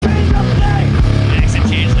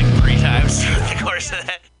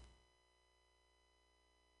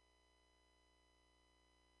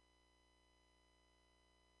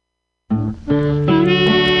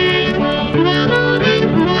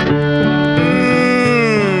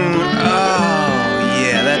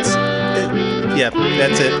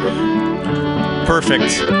Perfect.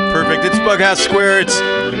 It's BughouseSquare.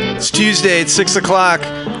 It's Tuesday. It's 6 o'clock.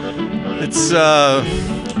 It's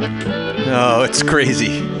it's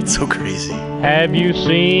crazy. It's so crazy. Have you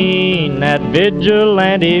seen that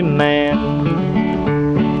vigilante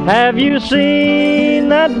man? Have you seen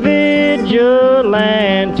that vigilante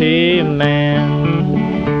man?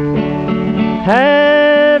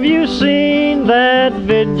 Have you seen that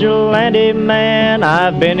vigilante man?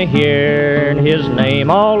 I've been hearing his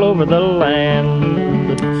name all over the land.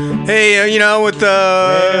 Hey, with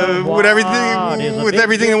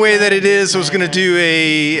everything the way that it is, I was gonna do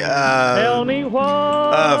a. Tell me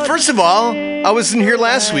what. First of all, I wasn't here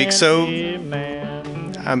last week, so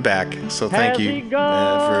I'm back. So thank you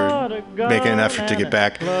for making an effort to get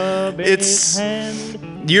back. It's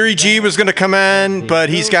Yuri G was gonna come on, but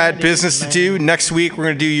he's got business to do. Next week we're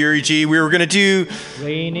gonna do Yuri G. We were gonna do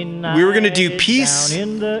Peace.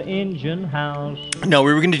 No,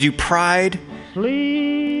 we were gonna do Pride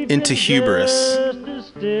into Hubris,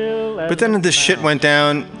 but then this shit went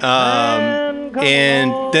down, and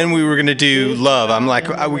then we were gonna do Love. I'm like,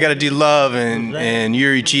 we gotta do Love, and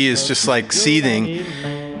Yuri G is just like seething.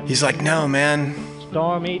 He's like, no man,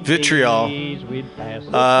 vitriol. He's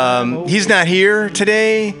not here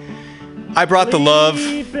today. I brought the Love,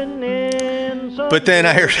 but then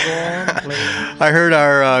I heard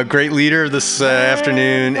our great leader this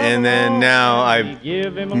afternoon, and then now I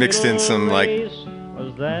mixed in some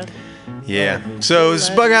yeah. So it's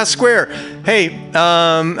BughouseSquare. Hey,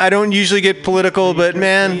 I don't usually get political, but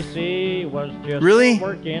man, really?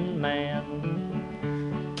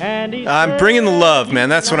 I'm bringing the love, man.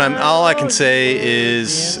 That's what all I can say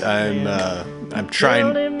is I'm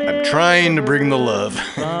trying to bring the love.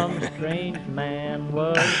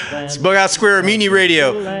 It's BughouseSquare,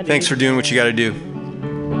 MutinyRadio. Thanks for doing what you got to do.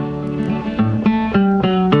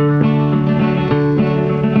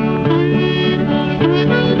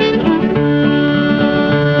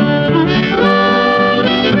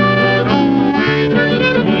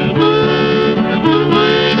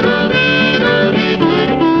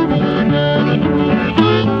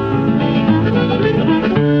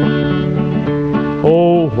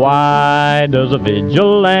 Why does a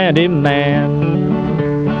vigilante man?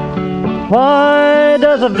 Why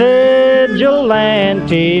does a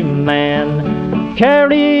vigilante man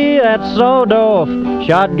carry that sawed-off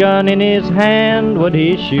shotgun in his hand? Would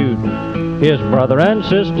he shoot his brother and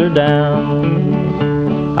sister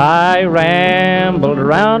down? I rambled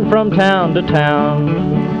around from town to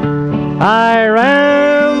town. I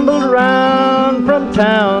rambled around from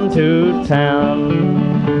town to town.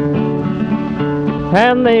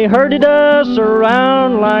 And they herded us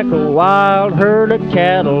around like a wild herd of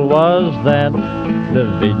cattle. Was that the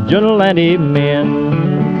vigilante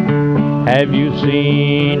men? Have you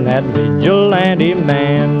seen that vigilante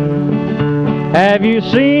man? Have you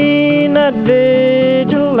seen that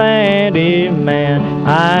vigilante man?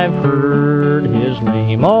 I've heard his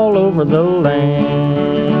name all over the land.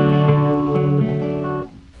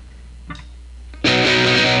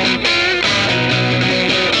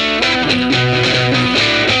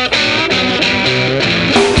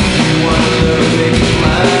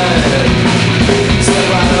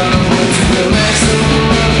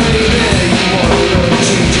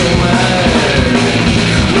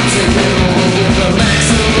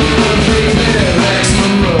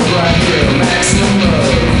 Maximum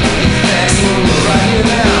love right here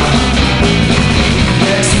now.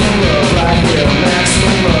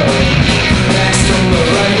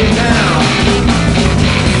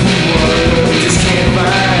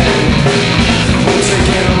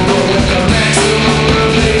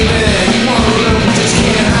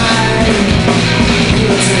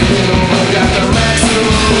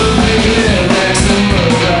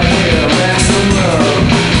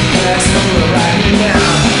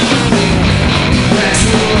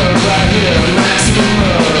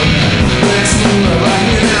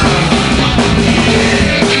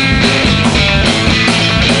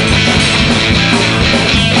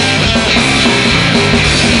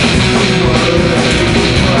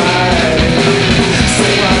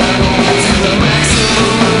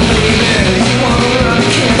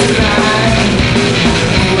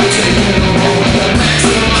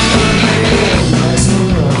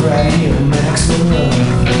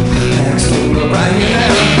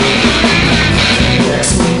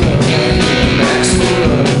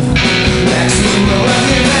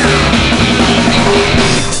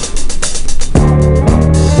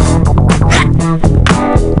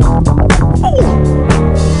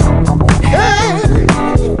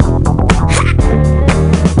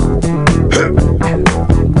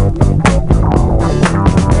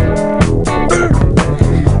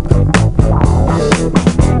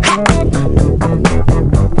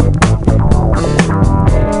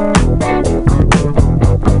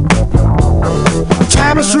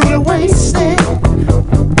 Time is truly wasted.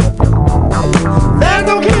 There's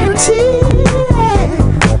no guarantee.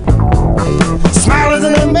 Smile is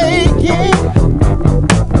in the making.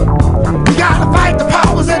 We gotta fight the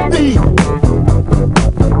powers that be.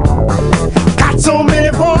 Got so many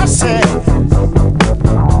voices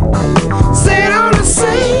saying all the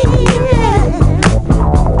same,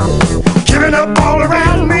 giving up all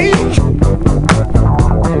around me.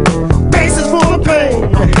 Faces full of pain.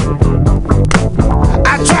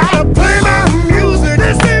 I try to play my music,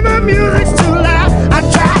 they say my music's too loud. I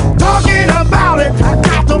try talking about it, I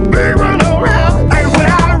got the big run around. And when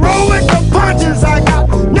I roll with the punches, I got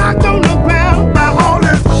knocked on the ground by all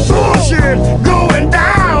this bullshit going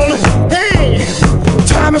down. Hey,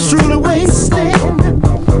 time is truly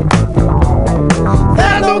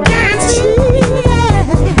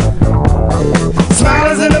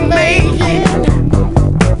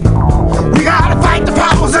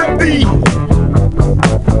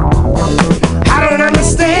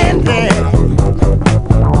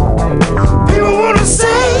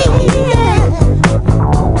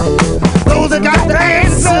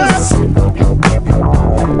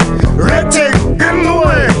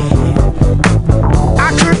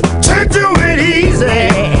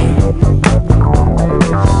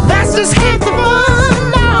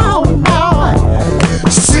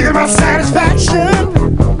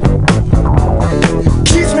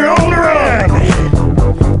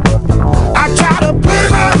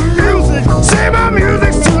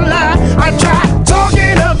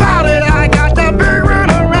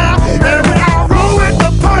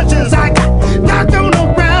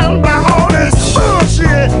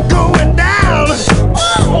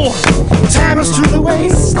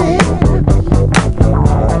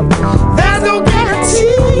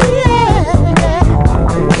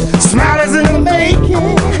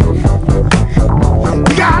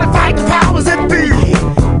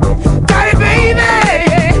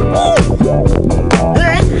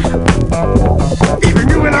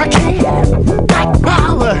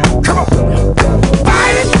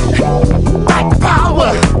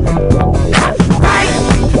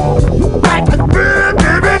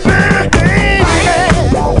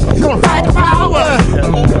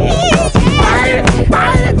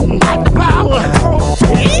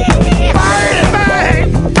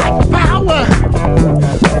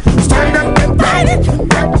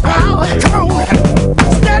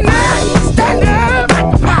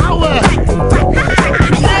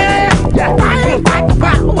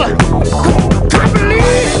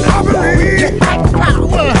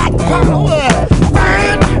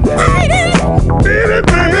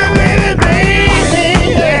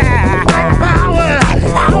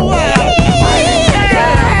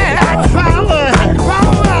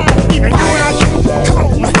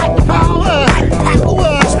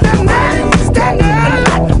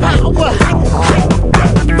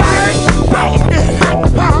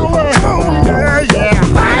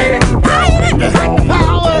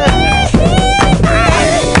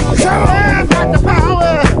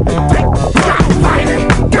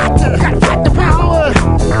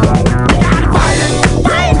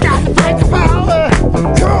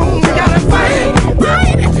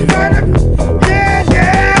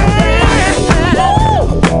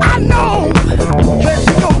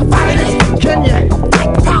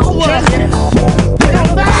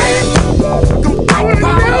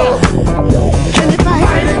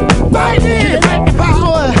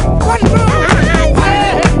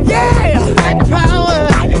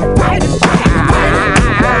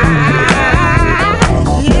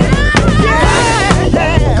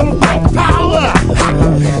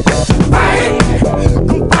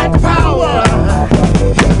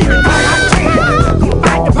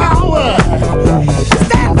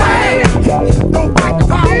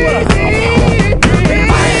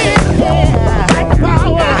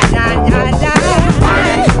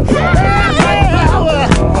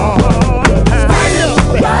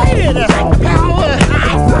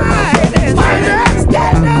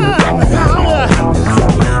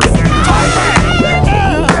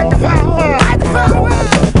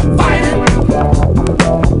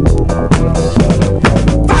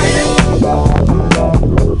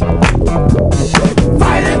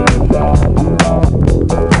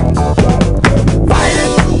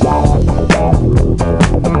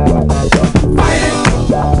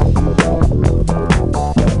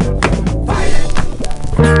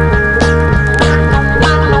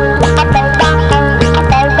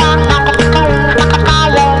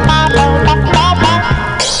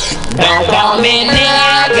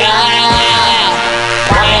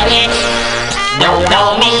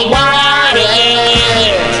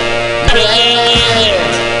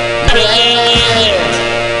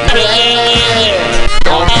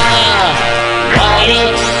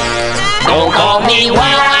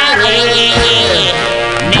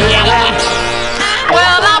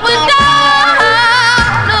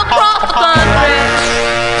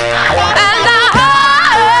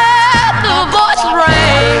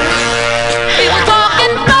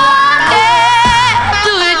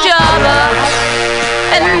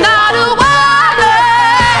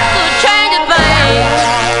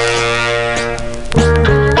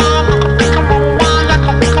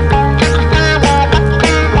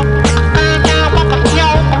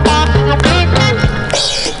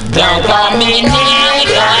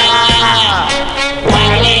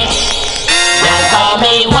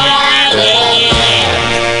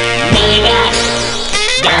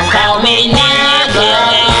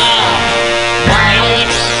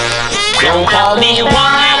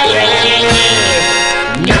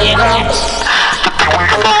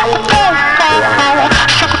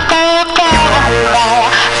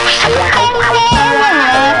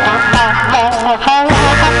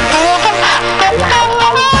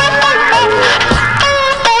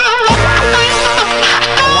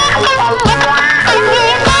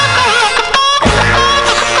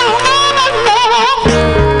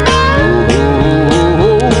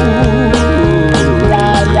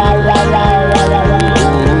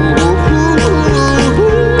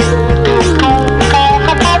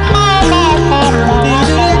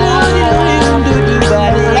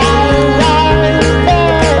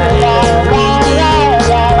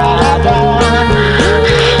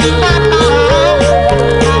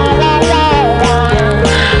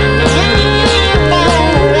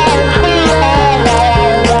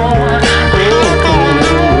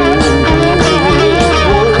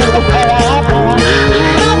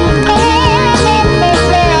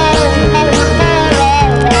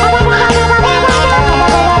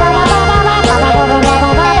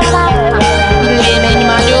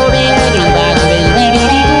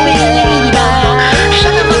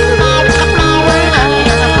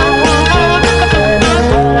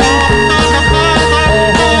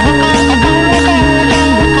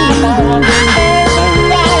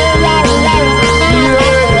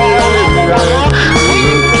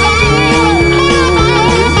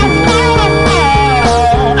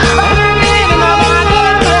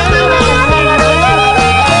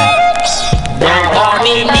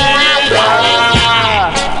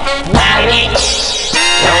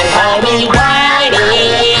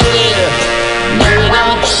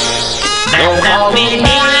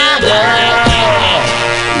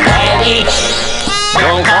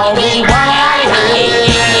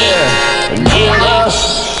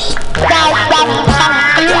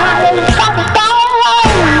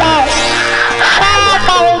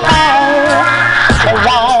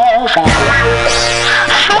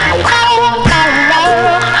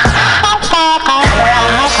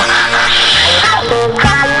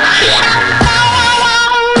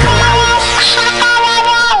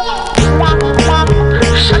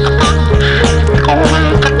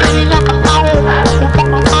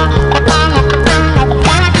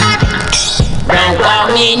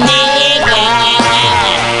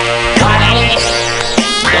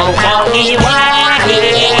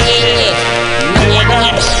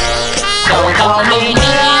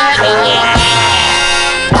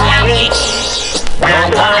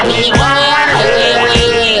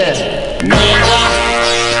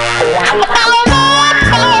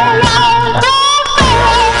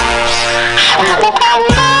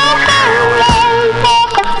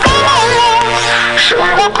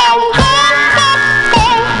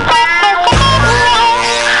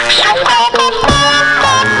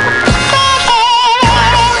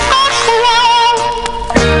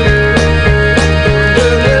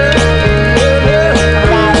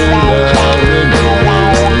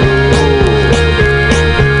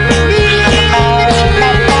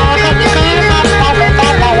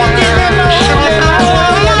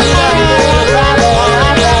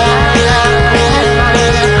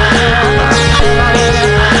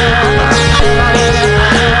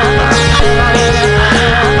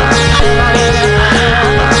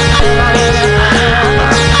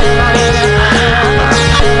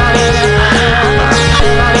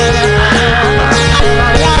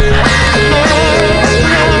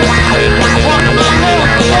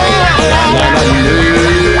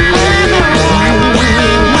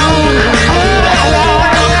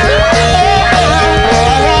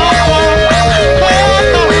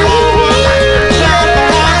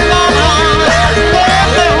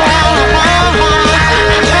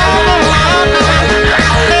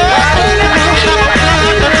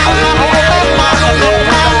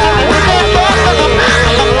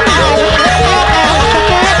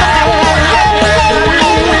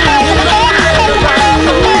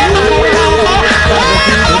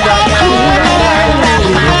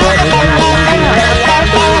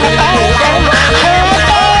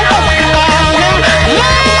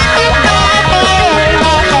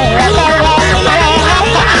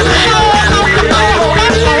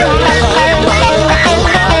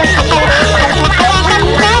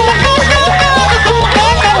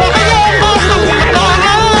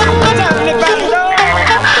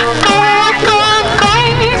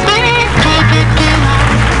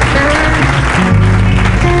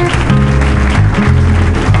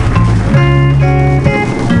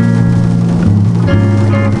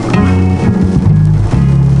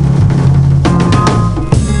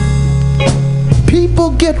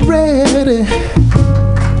people get ready.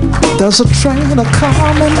 There's a train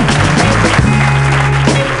a-coming.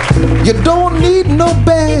 You don't need no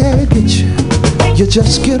baggage. You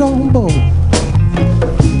just get on board.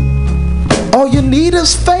 All you need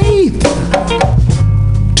is faith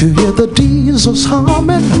to hear the diesels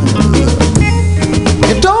humming.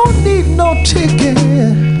 You don't need no ticket.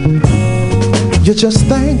 You just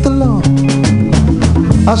thank the Lord.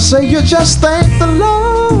 I say you just thank the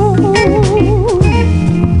Lord.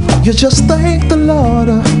 You just thank the Lord.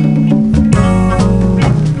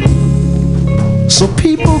 So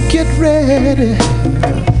people get ready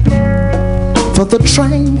for the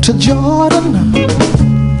train to Jordan,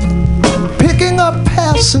 picking up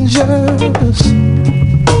passengers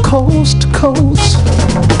coast to coast.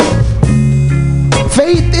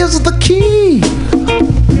 Faith is the key.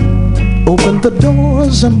 Open the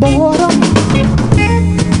doors and board them.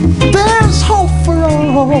 There's hope for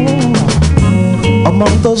all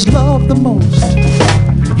among those loved the most.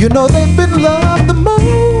 You know they've been loved the most.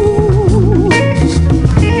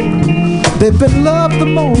 They've been loved the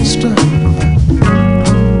most.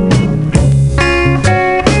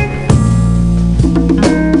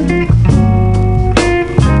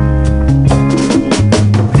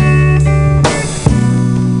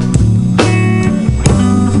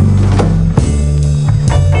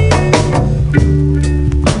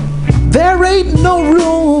 There ain't no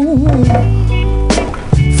room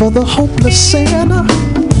for the hopeless sinner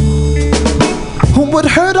who would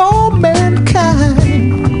hurt all mankind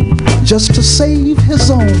just to save his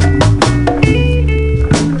own.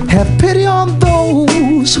 Have pity on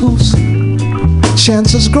those whose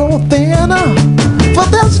chances grow thinner, for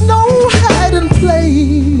there's no hiding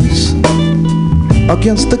place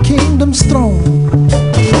against the kingdom's throne.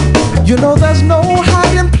 You know there's no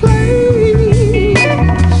hiding place.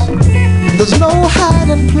 There's no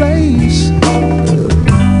hiding place.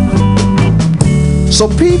 So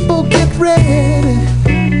people get ready.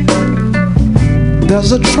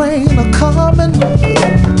 There's a train a-coming.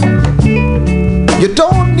 You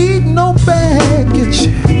don't need no baggage.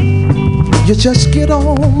 You just get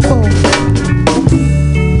on board.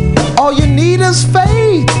 All you need is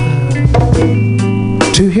faith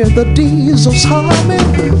to hear the diesels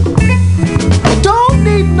humming. You don't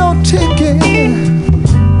need no ticket.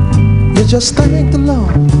 You just thank the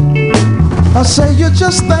Lord. I say you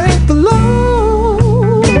just thank the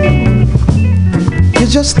Lord. You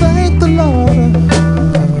just thank the Lord.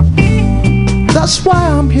 That's why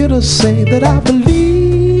I'm here to say that I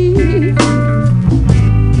believe.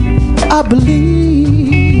 I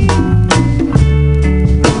believe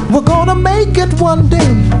we're gonna make it one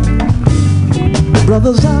day.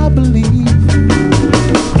 Brothers, I believe.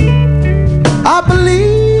 I believe.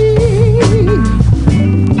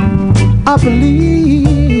 I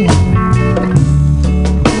believe.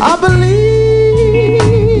 I believe.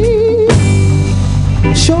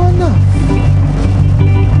 Sure enough,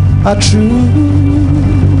 I true believe.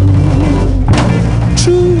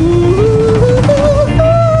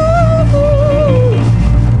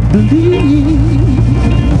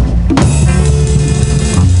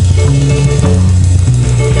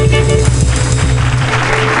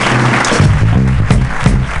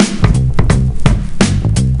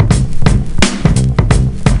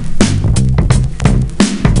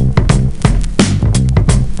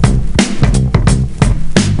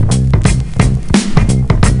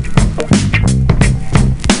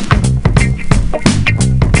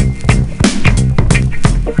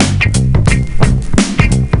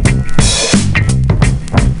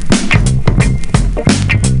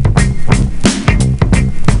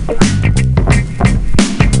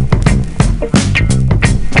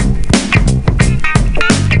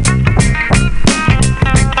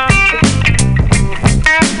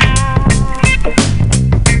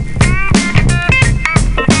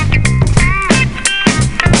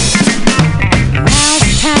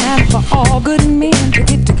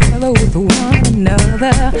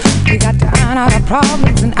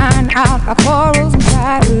 Problems and iron out our quarrels and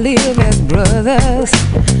try to live as brothers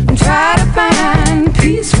and try to find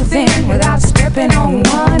peace within without stepping on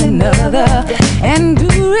one another, and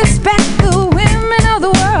do respect the women of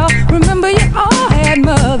the world. Remember, you all had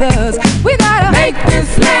mothers. We gotta make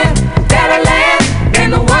this land better land than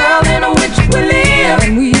the world in which we live,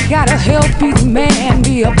 and we gotta help each man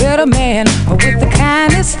be a better man with the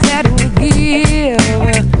kindness that we give.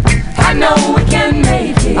 I know we can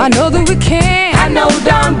make it. I know that we can. I know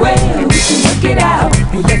darn well we can work it out.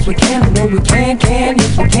 Yes, we can. I know we can.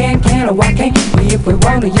 Yes, we can. Oh, why can't we if we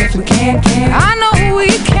want to? Yes, we can. I know we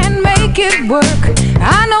can make it work.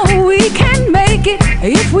 I know we can make it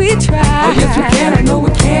if we try. Oh, yes, we can. I know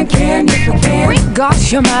we can. Yes, we can. Great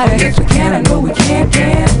gosh, you're mighty. Oh, yes, we can. I know we can.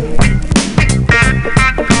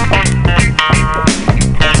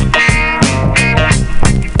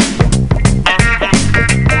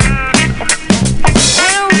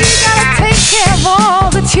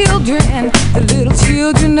 Children, the little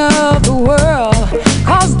children of the world,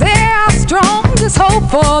 'cause they're our strongest hope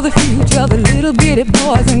for the future, the little bitty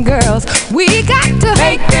boys and girls. We got to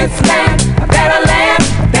make this land a better land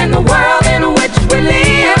than the world in which we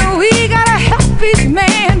live. And we gotta help each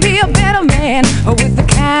man be a better man with the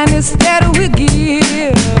kindness that we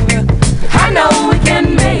give. I know we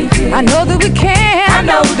can make it. I know that we can. I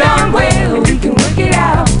know darn well we can work it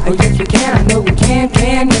out. Oh, yes we can. I know we can.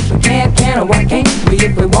 Yes we can. Oh, why can't we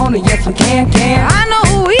if we want to? Yes we can. I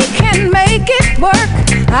know we can make it work.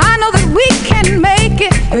 I know that we can make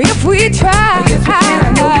it if we try. Oh, yes we can.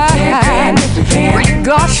 I know we can. Yes we can. Great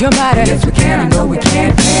gosh, you're mighty. Yes we can. I know we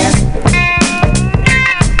can.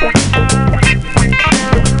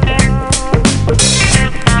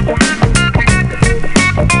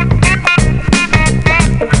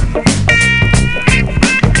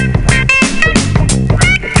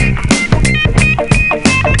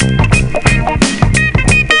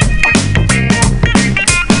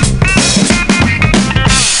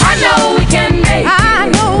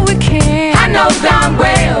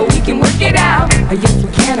 Yes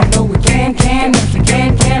we can, I know we can, yes we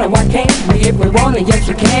can, oh why can't we if we want to, yes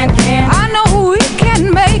we can. I know we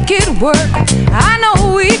can make it work, I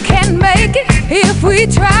know we can make it if we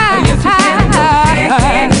try. Oh, yes we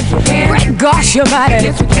can, yes we can. Great gosh, you're mighty.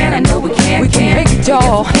 Yes we can, I know we can. We can make it,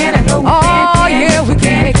 y'all. Oh yeah, we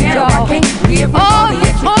can make it, y'all. Oh, you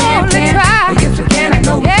only try. Yes we can, I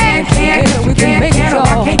know we can. Yeah, we can make it,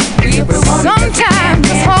 y'all. Sometimes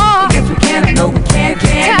it's hard. Yes we can, I know we can.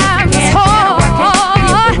 Sometimes it's hard.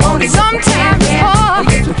 Sometimes it's hard.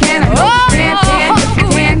 Yes we can, I know we can. Yes we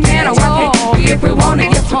can, oh why can't we if we want it?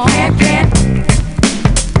 Yes we can.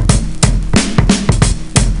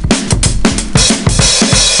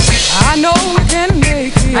 I know we can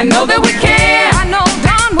make it. I know that we can. I know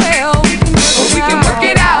darn well we can work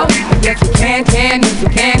it out. Yes we can. Yes we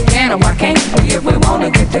can. Oh why can't we if we want to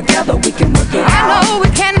get together? We can work it out. I know we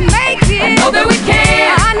can make it. I know that we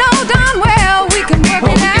can. I know darn well we can work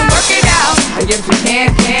it out. We can work it out. Yes we can.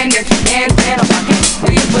 Yes we can. Oh why can't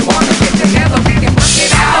we if we want to get together? We can work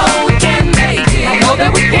it out. I know we can make it. I know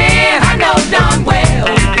that we can. I know darn well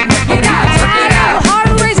we can work it out. Work it out. Your heart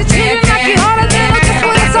will raise a children like you ought to do. That's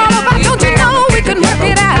what it's all about. Don't you know we can work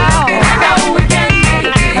it out? I know we can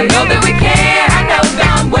make it. I know that we can. I know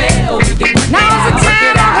darn well we can work it out. Now's the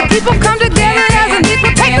time that people come together as an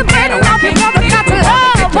equal. Take the burden off each other. Got to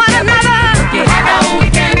love one another. I know we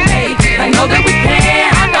can make it. I know that we can.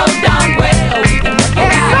 I know darn well we can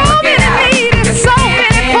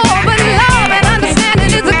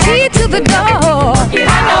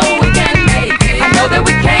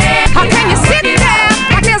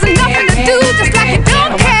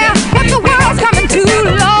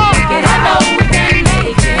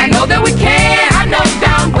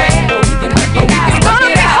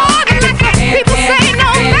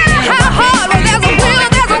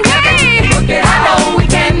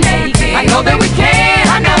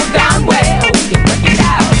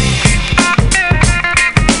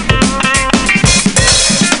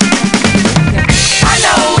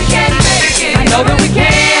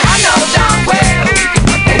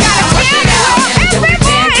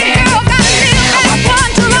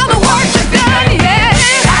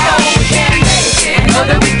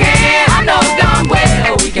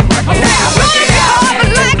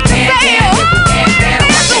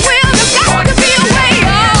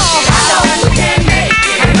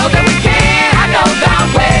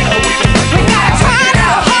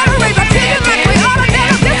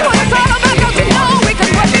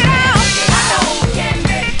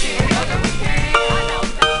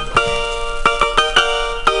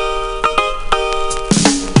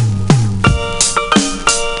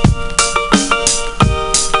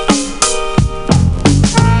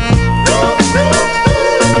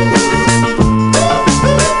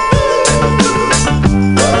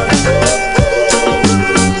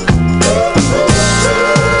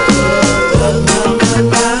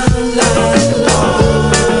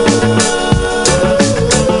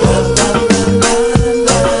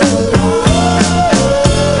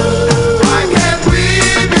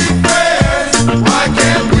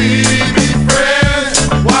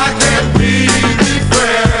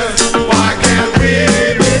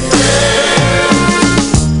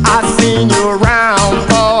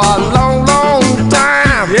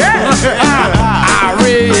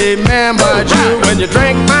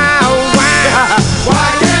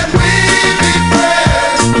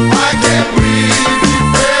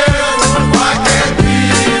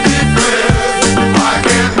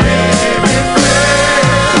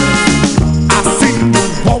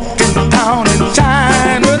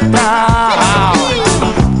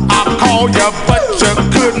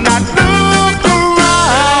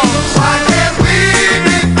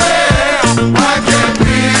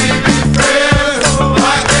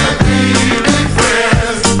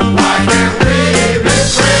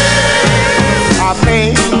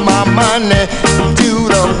money to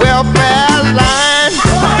the welfare line.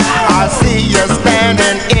 I see you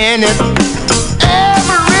standing in it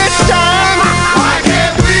every time. Why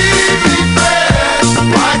can't we be friends?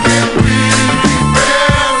 Why can't we be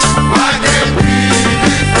friends? Why can't we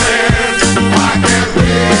be friends? Why can't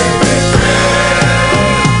we be friends?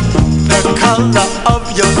 The color of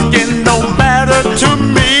your skin don't matter to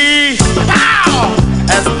me,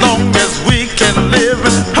 as long as we can live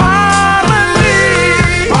in harmony.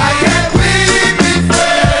 Why can't we be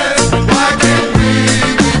friends? Why can't we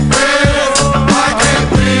be friends? Why can't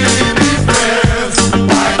we be friends?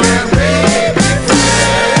 Why can't we be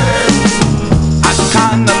friends? I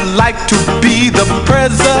kinda like to be the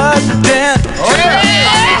president,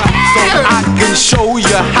 so I can show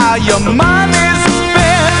you how your money's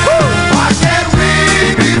spent. Why can't we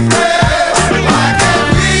be friends? Why can't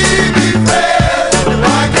we be friends?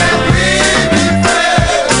 Why can't we be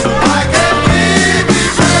friends? Why can't we be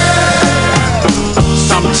friends?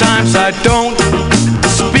 Sometimes I don't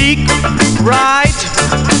speak right,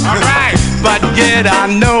 but yet I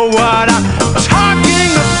know what I'm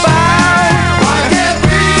talking about. Why can't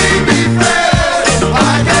we be friends?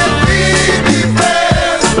 Why can't we be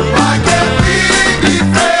friends? Why can't we be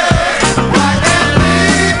friends? Why can't we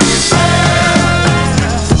be friends?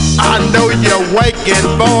 I know you're working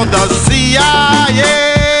for the CIA.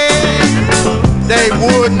 They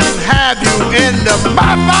wouldn't have you in the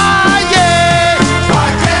mafia. Why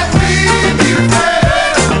can't we be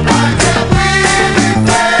friends? Why can't we be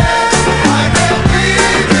friends? Why can't we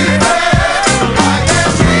be friends? Why can't we be friends? Why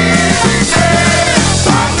can't we be friends?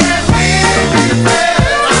 Why can't we be friends? Why can't we be friends?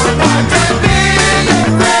 Why can't we be friends? Why can't we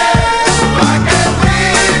be friends? Why can't we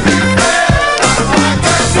be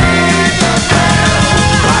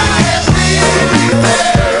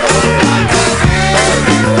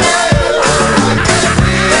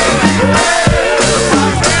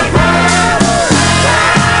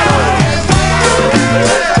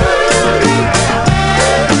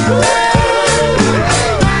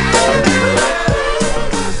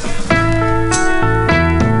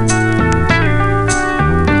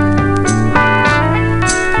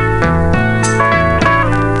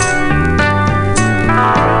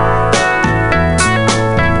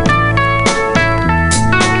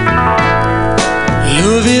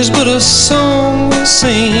Love is but a song we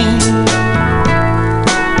sing,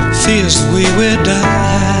 feels the way we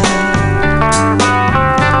die.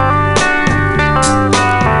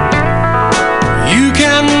 You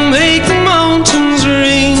can make the mountains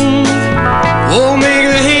ring, or make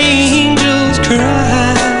the angels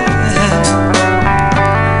cry.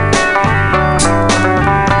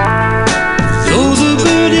 Though the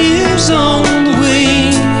bird is on the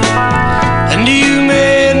wing, and you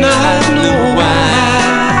may not know why.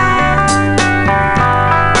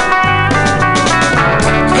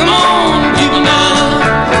 Come on, people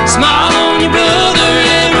now, smile on your brother.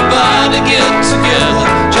 Everybody get together,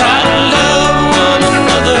 try to love one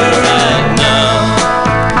another right now.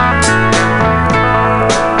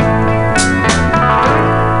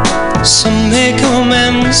 Some may come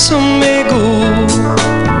and some may go,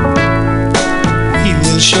 we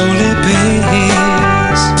will surely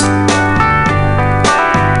pass.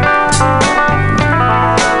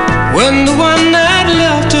 When the one that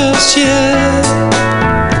left us here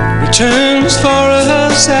returns for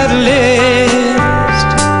us at last,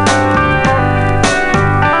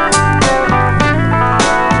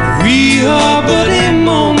 we are but a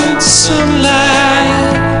moment's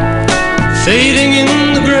sunlight fading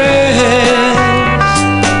in the grass.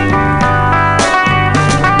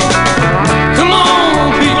 Come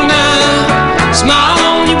on, people now, smile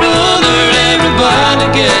on your brother. Everybody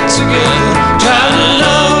get together, try to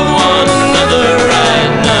love one another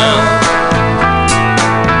right now.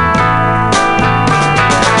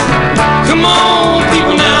 Come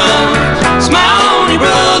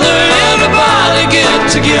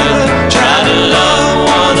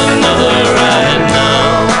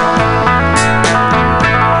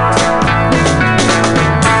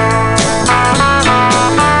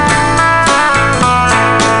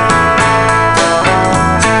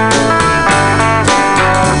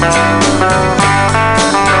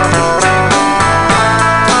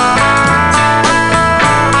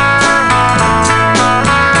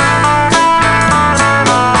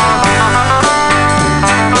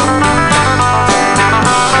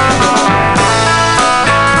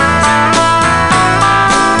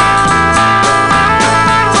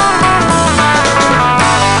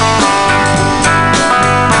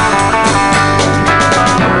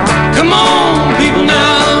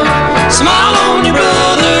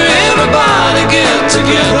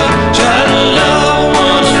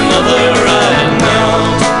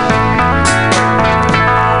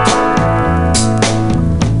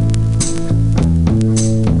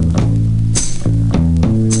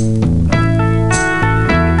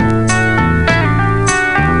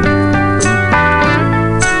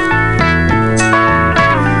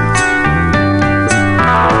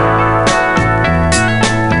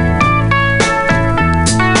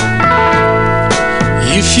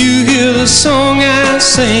the song I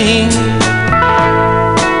sing,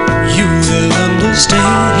 you will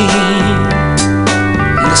understand.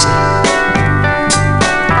 Listen.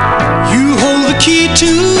 You hold the key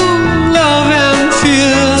to love and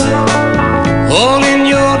fear, all in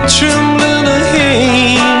your trembling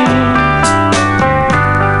hand.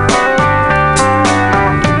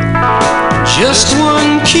 Just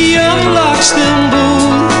one key unlocks them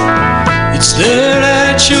both. It's there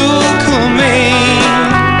at your command.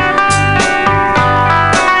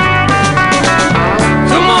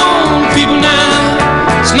 Come on, people now,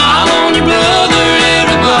 smile on your brother.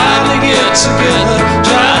 Everybody get together.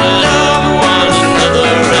 Try to love one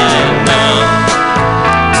another right now.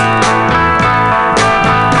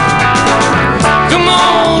 Come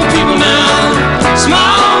on, people now,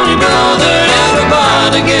 smile on your brother.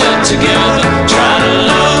 Everybody get together. Try to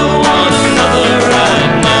love one another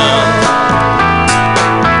right now.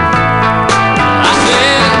 I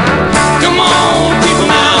said, come on, people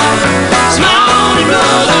now, smile on your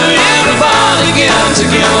brother. Everybody get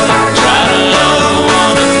together. Try to love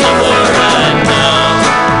one another right now.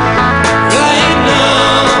 Right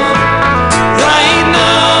now. Right now.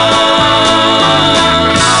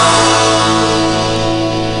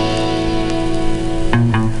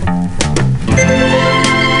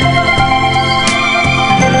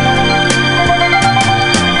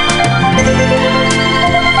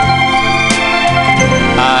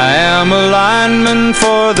 I am a lineman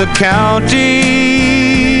for the county,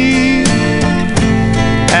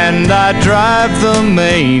 and I drive the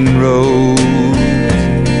main road,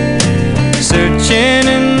 searching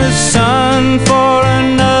in the sun for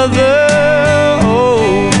another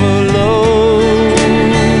overload.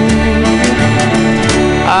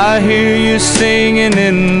 I hear you singing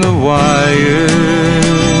in the wire,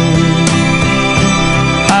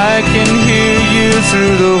 I can hear you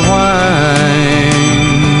through the whine,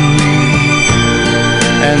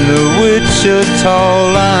 and the Wichita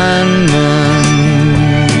lineman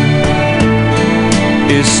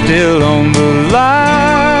is still on the line.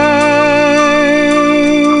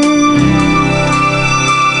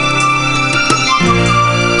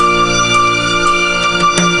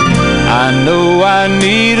 I know I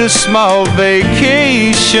need a small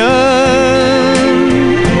vacation,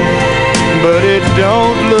 but it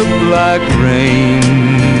don't look like rain.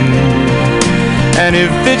 And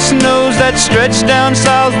if it snows, that stretch down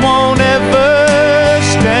south won't ever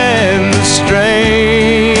stand the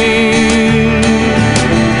strain.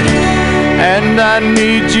 And I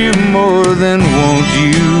need you more than want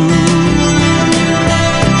you,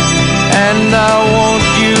 and I want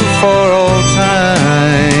you for all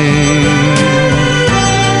time.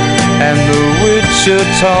 And the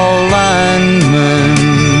Wichita lineman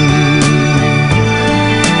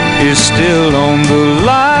is still on the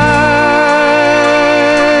line.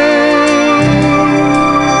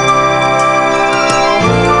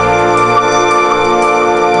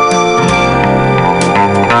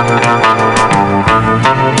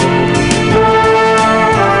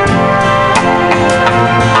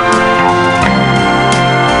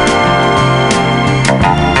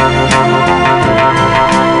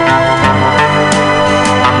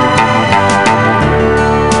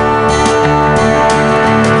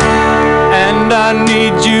 I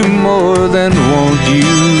need you more than want you,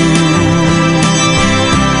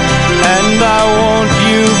 and I want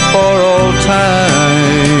you for all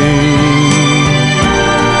time.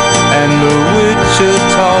 And the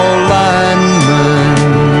Wichita lineman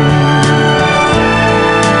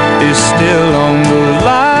is still on the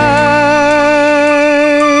line.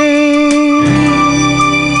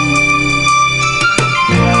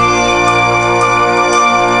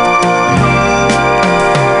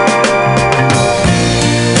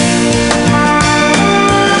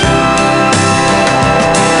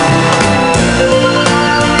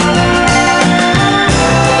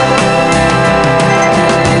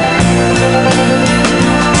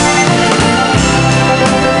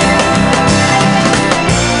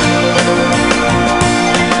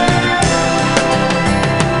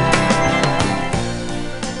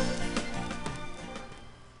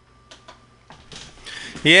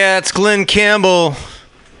 Yeah, it's Glenn Campbell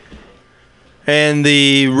and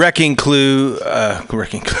the Wrecking Crew, and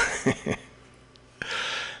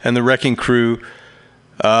the Wrecking Crew,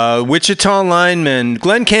 Wichita lineman.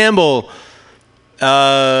 Glenn Campbell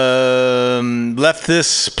left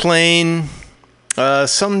this plane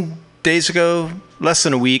some days ago, less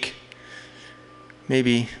than a week,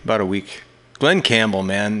 maybe about a week. Glenn Campbell,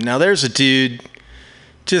 man. Now there's a dude,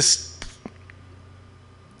 just,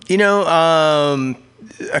 you know,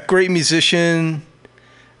 a great musician.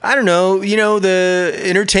 I don't know, you know, the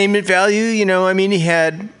entertainment value, you know, I mean, he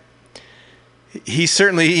had he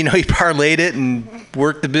certainly, he parlayed it and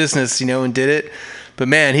worked the business, and did it. But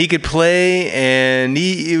man, he could play, and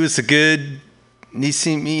he was a good. He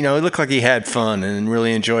seemed, he looked like he had fun and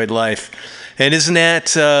really enjoyed life. And isn't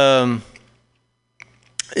that?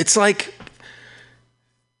 It's like,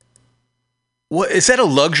 what is that a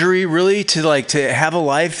luxury really to have a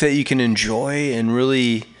life that you can enjoy and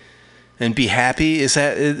really and be happy? Is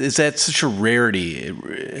that such a rarity?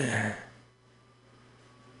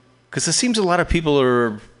 Because it seems a lot of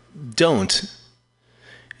people don't.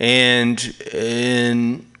 And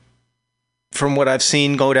from what I've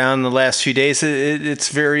seen go down in the last few days, it's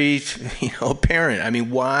very, apparent. I mean,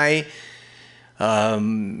 why?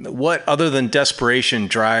 What other than desperation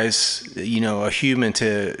drives, a human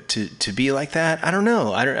to be like that? I don't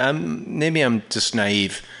know. Maybe I'm just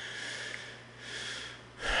naive.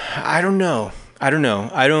 I don't know.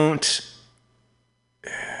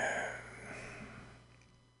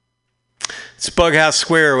 It's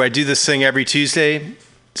BughouseSquare. I do this thing every Tuesday,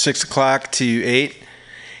 6 o'clock to 8.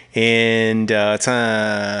 And it's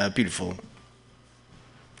beautiful.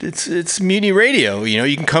 It's Mutiny Radio.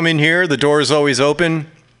 You can come in here. The door is always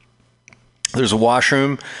open. There's a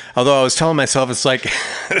washroom. Although I was telling myself, it's like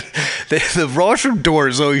the washroom door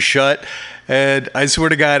is always shut. And I swear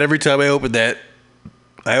to God, every time I open that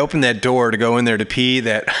door to go in there to pee,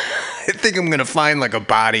 that I think I'm going to find like a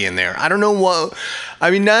body in there. I don't know what.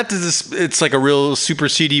 I mean, not that it's like a real super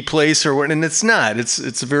seedy place or what, and it's not.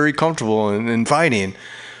 It's very comfortable and inviting.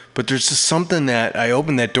 But there's just something that I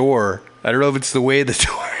open that door. I don't know if it's the way the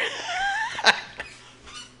door.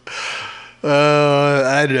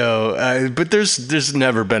 I don't know. But there's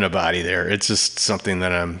never been a body there. It's just something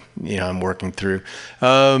that I'm working through.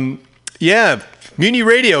 Yeah, Mutiny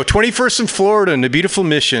Radio, 21st in Florida, in the beautiful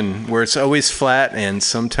Mission, where it's always flat and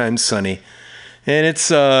sometimes sunny, and it's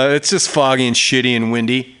just foggy and shitty and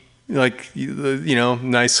windy, like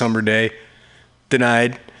nice summer day.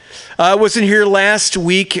 Denied. I wasn't here last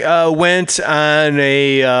week. Went on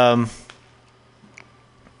a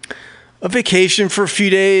vacation for a few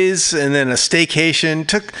days and then a staycation.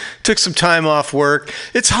 Took some time off work.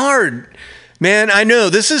 It's hard, man. I know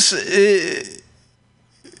this is.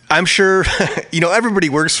 I'm sure, everybody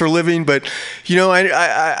works for a living, but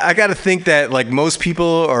I got to think that like most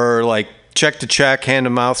people are like check to check, hand to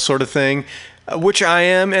mouth sort of thing, which I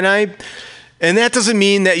am, and that doesn't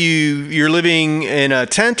mean that you're living in a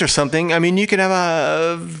tent or something. I mean, you can have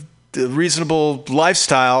a reasonable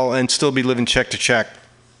lifestyle and still be living check to check.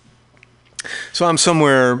 So I'm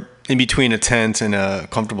somewhere in between a tent and a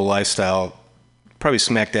comfortable lifestyle, probably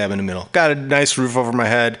smack dab in the middle. Got a nice roof over my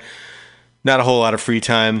head, not a whole lot of free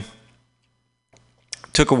time.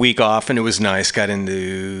 Took a week off and it was nice.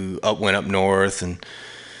 Went up north and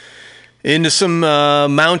into some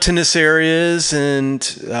mountainous areas, and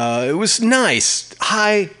it was nice.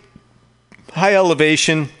 High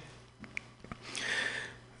elevation,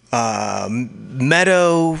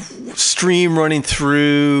 meadow, stream running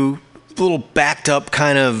through, a little backed up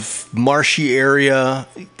kind of marshy area.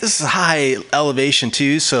 This is high elevation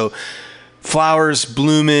too, so flowers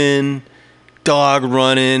blooming, dog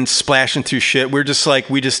running, splashing through shit. We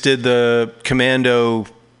just did the Commando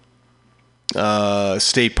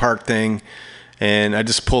state park thing, and I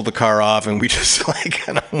just pulled the car off and we just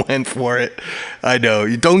kind of went for it. I know,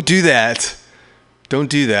 you don't do that, but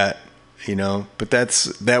that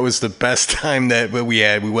was the best time that we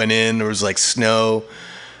had. We went in, there was like snow,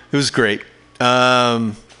 it was great.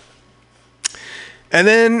 And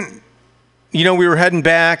then we were heading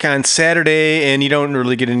back on Saturday, and you don't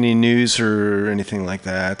really get any news or anything like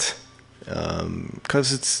that,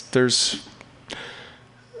 because there's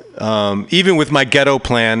even with my ghetto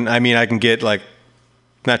plan, I mean, I can get like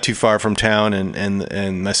not too far from town,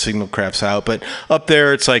 and my signal craps out. But up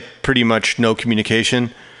there, it's like pretty much no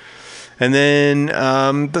communication. And then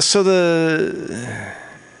I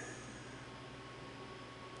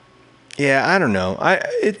don't know. I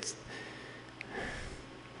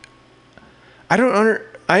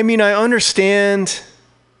understand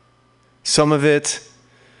some of it,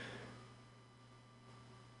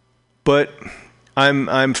 but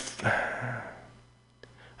I'm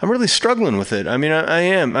really struggling with it. I mean,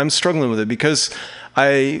 I'm struggling with it because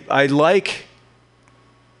I like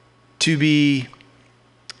to be,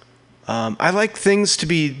 I like things to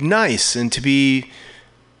be nice and to be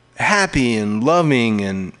happy and loving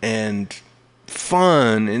and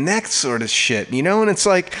fun and that sort of shit, and it's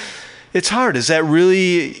like, it's hard. Is that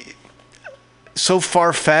really so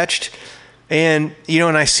far-fetched? And,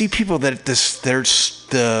 and I see people that there's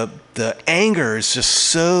the anger is just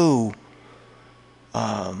so,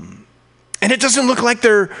 and it doesn't look like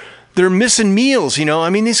they're missing meals, I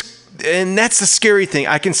mean, and that's the scary thing.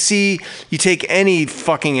 I can see you take any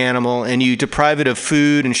fucking animal and you deprive it of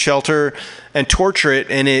food and shelter and torture it,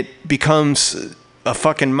 and it becomes a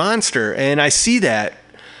fucking monster. And I see that.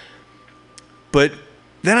 But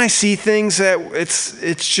then I see things that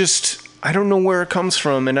it's just, I don't know where it comes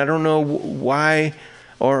from, and I don't know why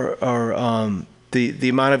or the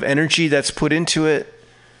amount of energy that's put into it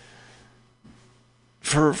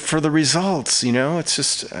for the results, you know? It's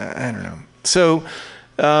just, I don't know. So,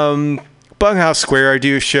 BughouseSquare, I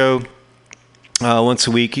do a show once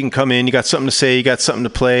a week. You can come in, you got something to say, you got something to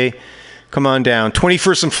play, come on down.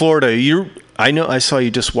 21st in Florida. I know I saw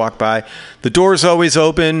you just walk by. The door's always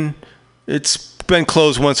open. It's been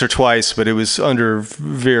closed once or twice, but it was under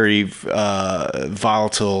very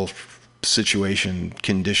volatile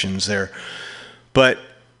conditions there. But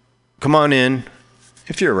come on in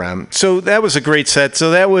if you're around. So that was a great set.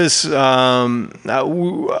 So that was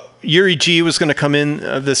Yuri G was going to come in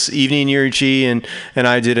this evening. Yuri G and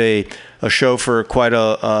I did a show for quite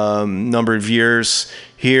a number of years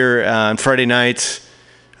here on Friday night.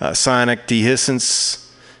 Sonic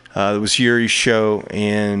Dehiscence. It was Yuri's show,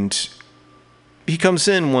 and he comes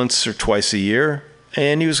in once or twice a year,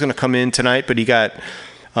 and he was going to come in tonight, but he got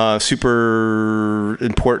super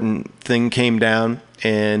important thing came down,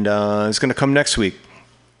 and he's going to come next week.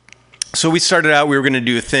 So we started out, we were going to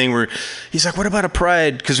do a thing where he's like, what about a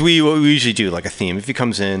Pride? Because we usually do like a theme. If he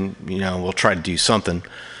comes in, you know, we'll try to do something.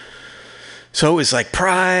 So it was like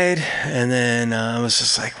Pride, and then I was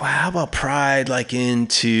just like, wow, how about Pride like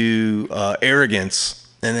into arrogance?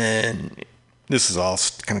 And then this is all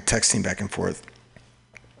kind of texting back and forth.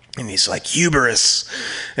 And he's like, hubris.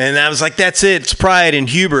 And I was like, that's it. It's Pride and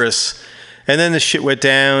hubris. And then the shit went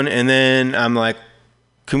down. And then I'm like,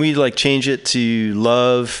 can we like change it to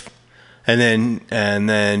love? And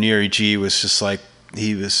then Yuri G was just like,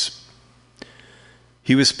 he was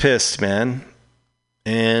pissed, man.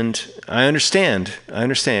 And I understand.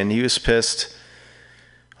 He was pissed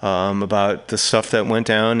about the stuff that went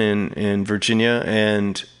down in Virginia.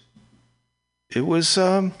 And it was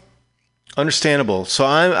understandable. So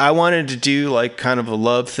I wanted to do like kind of a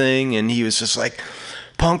love thing, and he was just like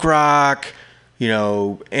punk rock, you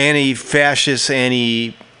know, anti-fascist,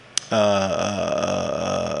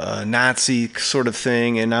 Nazi sort of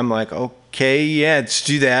thing. And I'm like, okay, yeah, let's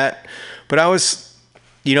do that. But I was,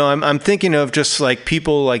 you know, I'm thinking of just like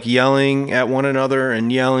people like yelling at one another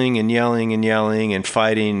and yelling and yelling and yelling and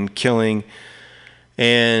fighting and killing.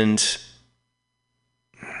 And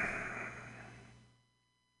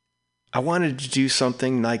I wanted to do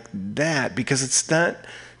something like that because it's not,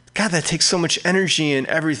 God, that takes so much energy and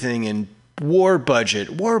everything, and war budget.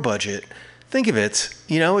 Think of it,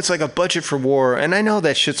 you know, it's like a budget for war. And I know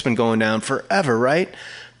that shit's been going down forever, right?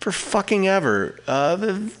 For fucking ever.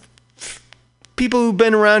 The people who've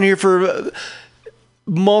been around here for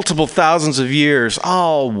multiple thousands of years,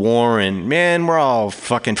 all warring. Man, we're all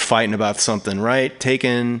fucking fighting about something, right?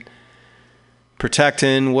 Taking,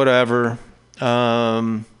 protecting, whatever.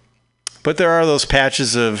 But there are those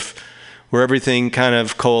patches of where everything kind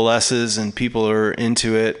of coalesces and people are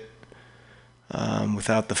into it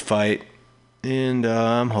without the fight. And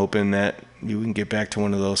I'm hoping that you can get back to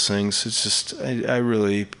one of those things. It's just, I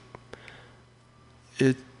really,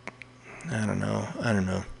 I don't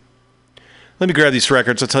know. Let me grab these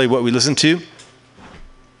records. I'll tell you what we listened to.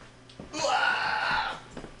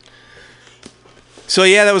 So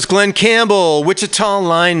yeah, that was Glenn Campbell, Wichita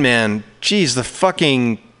Lineman. Jeez,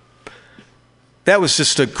 that was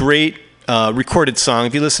just a great recorded song.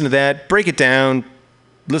 If you listen to that, break it down,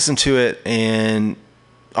 listen to it, and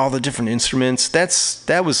all the different instruments.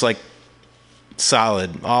 That was like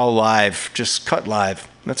solid, all live, just cut live.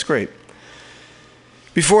 That's great.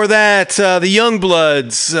 Before that, the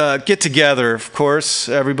Youngbloods, Get Together, of course,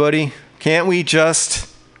 everybody. Can't we just?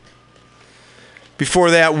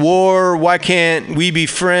 Before that, War, Why Can't We Be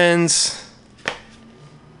Friends?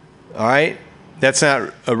 All right, that's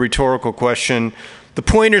not a rhetorical question. The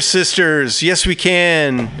Pointer Sisters, Yes We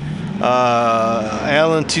Can.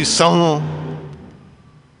 Alan Toussaint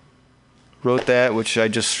wrote that, which I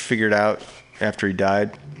just figured out after he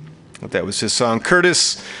died. That was his song.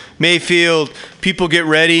 Curtis Mayfield, People Get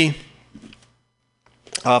Ready,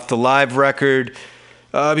 off the live record.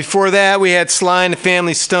 Before that, we had Sly and the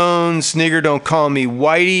Family Stones, Nigger Don't Call Me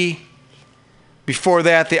Whitey. Before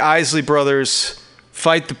that, the Isley Brothers,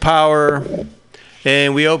 Fight the Power.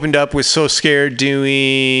 And we opened up with So Scared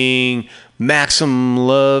doing Maximum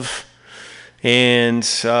Love. And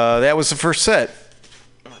that was the first set.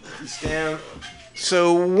 Down.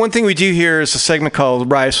 So one thing we do here is a segment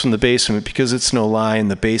called Rise from the Basement, because it's no lie, in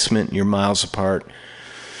the basement you're miles apart.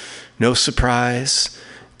 No surprise.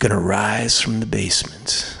 gonna rise from the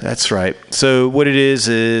basement. That's right. So what it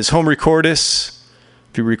is home recordist.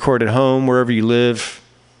 If you record at home, wherever you live,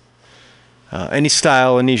 any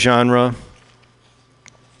style, any genre.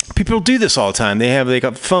 People do this all the time. They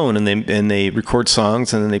got a phone and they record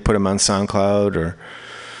songs and then they put them on SoundCloud or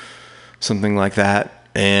something like that,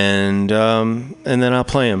 and then I'll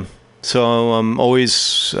play them. So I'm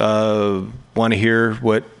always want to hear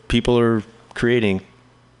what people are creating,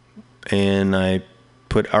 and I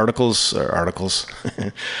put articles.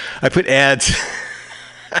 I put ads.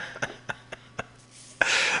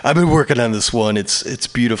 I've been working on this one. It's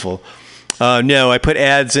beautiful. No, I put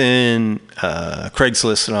ads in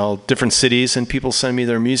Craigslist in all different cities, and people send me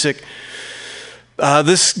their music.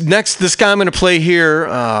 This guy I'm going to play here.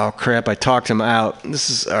 Oh crap! I talked him out. This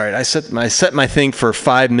is all right. I set my thing for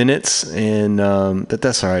 5 minutes, and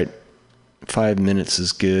that's all right. 5 minutes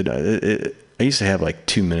is good. I used to have like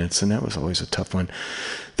 2 minutes, and that was always a tough one.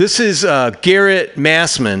 This is Garrett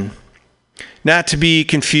Massman, not to be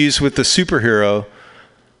confused with the superhero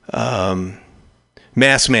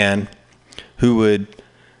Massman, who would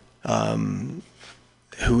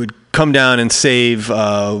come down and save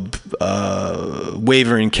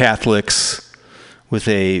wavering Catholics with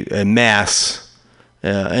a mass,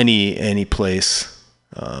 any place.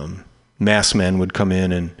 Massmen would come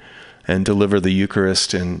in and deliver the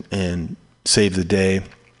Eucharist and save the day.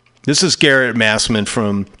 This is Garrett Massman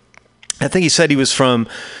from, I think he said he was from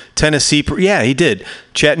Tennessee. Yeah, he did.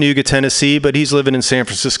 Chattanooga, Tennessee, but he's living in San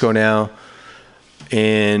Francisco now.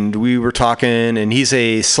 And we were talking, and he's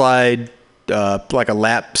a slide, like a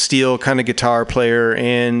lap steel kind of guitar player,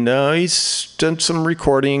 and he's done some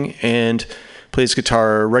recording and plays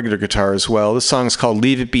guitar, regular guitar as well. This song is called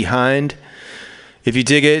Leave It Behind. If you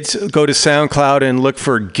dig it, go to SoundCloud and look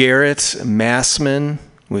for Garrett Massman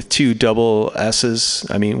with 2 double S's.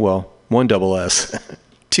 I mean, well, 1 double S,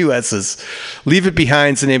 2 S's. Leave It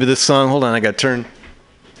Behind's the name of this song. Hold on, I got to turn.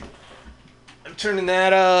 I'm turning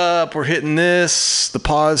that up. We're hitting this. The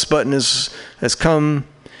pause button has come.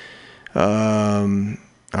 All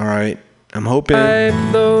right. I'm hoping.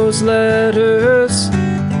 Type those letters,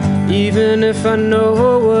 even if I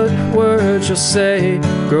know what words you'll say.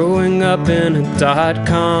 Growing up in a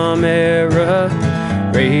 .com era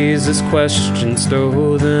raises questions,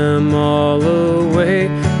 throw them all away.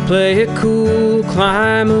 Play it cool,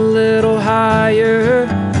 climb a little higher.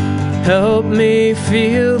 Help me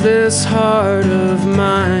feel this heart of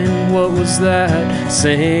mine. What was that?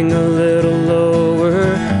 Sing a little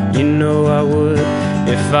lower. You know I would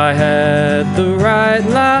if I had the right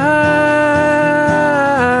line.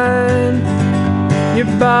 Your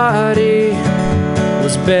body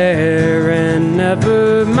was bare and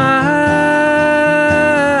never mind.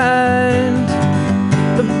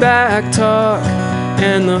 The back talk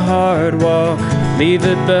and the hard walk, leave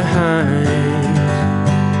it behind.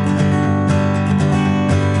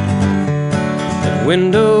 The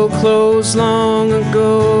window closed long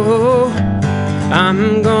ago.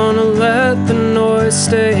 I'm gonna let the noise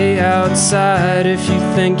stay outside. If you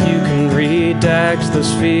think you can redact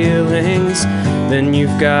those feelings, then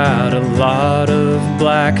you've got a lot of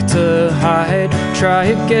black to hide. Try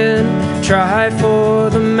again, try for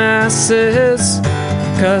the masses,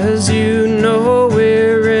 'cause you know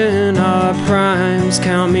we're in our primes.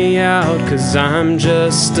 Count me out, 'cause I'm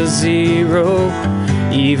just a zero,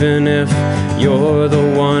 even if you're the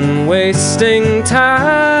one wasting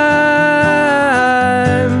time.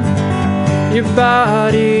 Your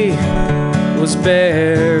body was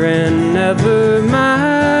bare and never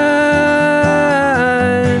mind.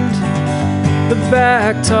 The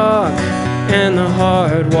back talk and the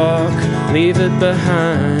hard walk, leave it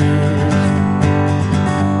behind.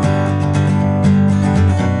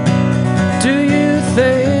 Do you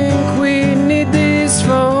think we need these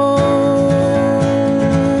phones?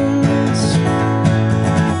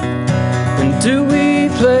 And do we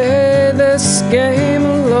play this game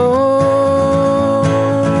alone?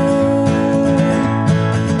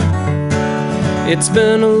 It's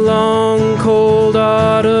been a long, cold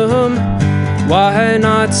autumn. Why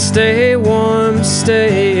not stay warm,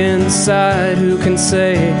 stay inside? Who can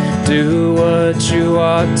say, do what you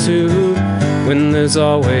ought to, when there's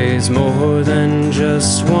always more than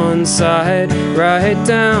just one side? Write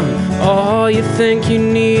down all you think you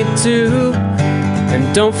need to,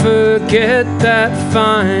 and don't forget that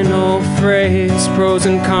final phrase. Pros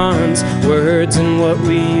and cons, words and what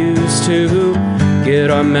we used to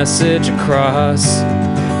get our message across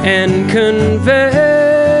and convey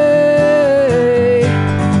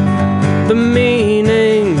the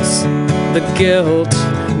meanings, the guilt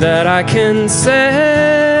that I can say.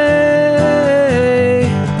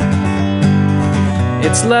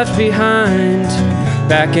 gets left behind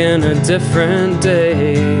back in a different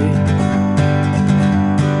day.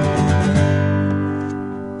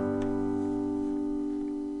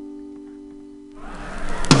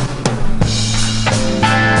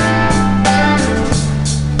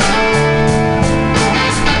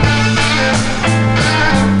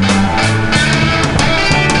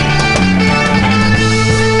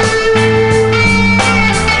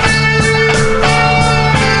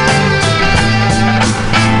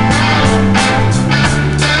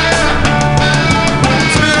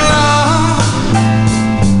 To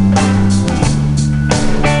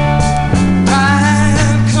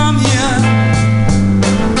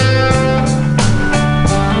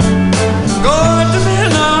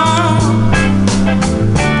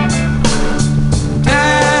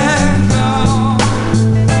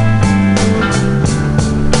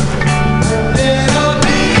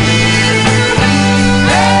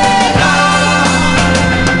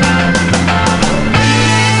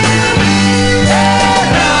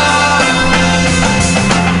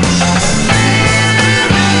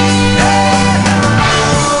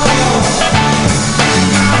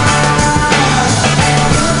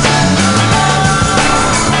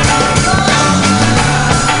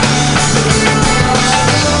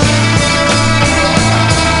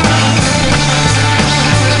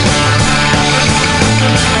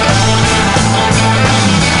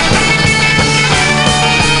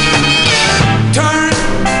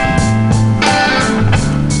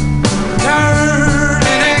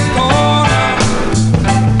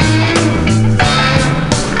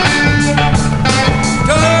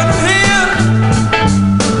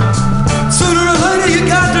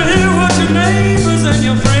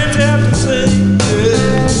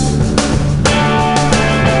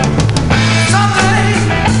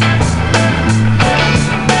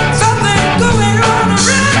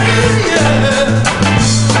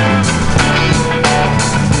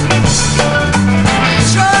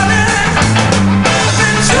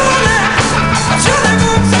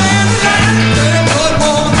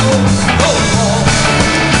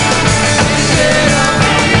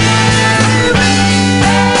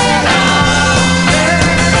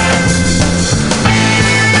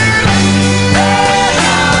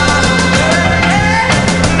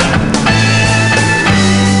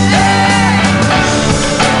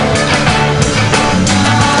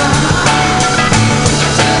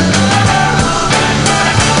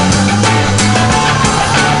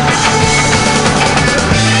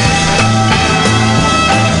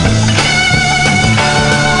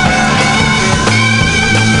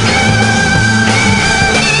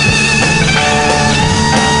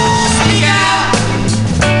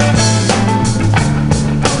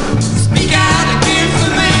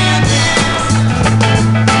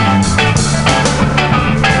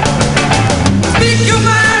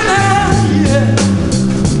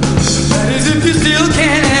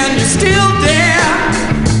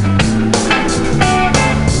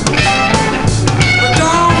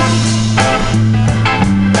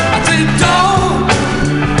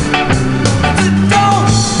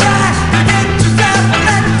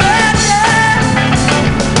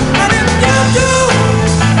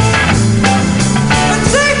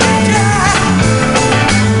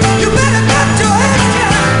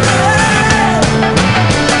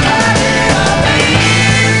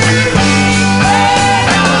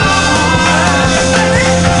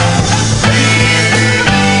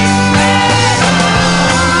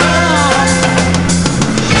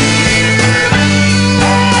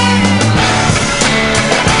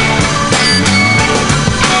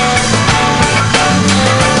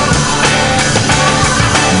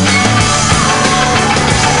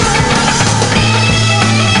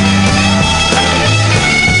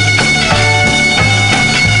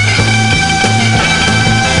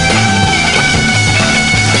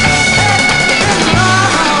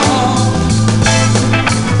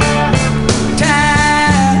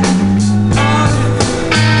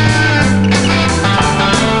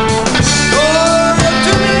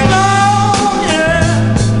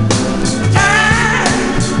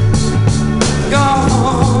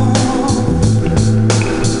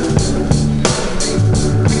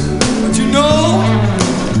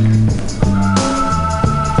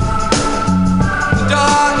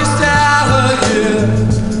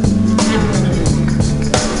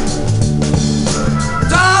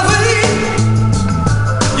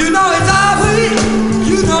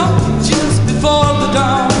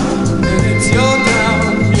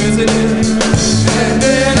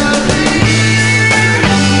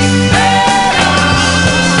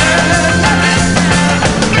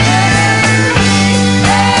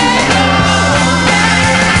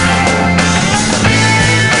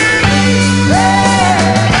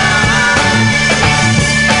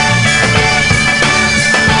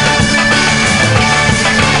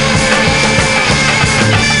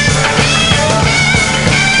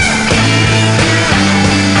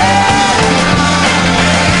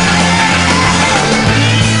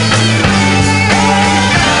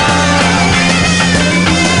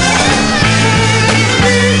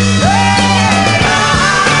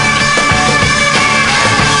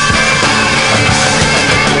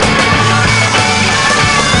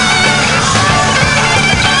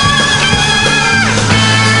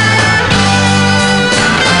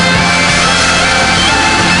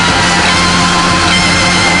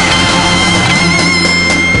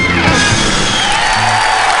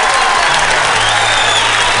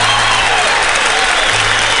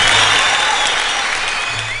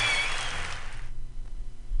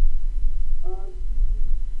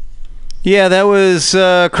Yeah, that was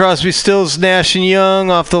Crosby, Stills, Nash &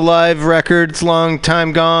 Young off the live records, Long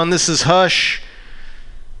Time Gone. This is Hush.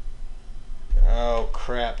 Oh,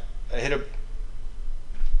 crap. I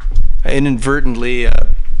inadvertently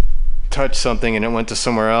touched something and it went to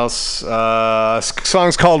somewhere else.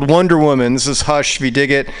 Song's called Wonder Woman. This is Hush, if you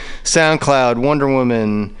dig it. SoundCloud, Wonder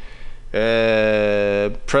Woman.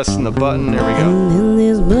 Pressing the button. There we go. I'm in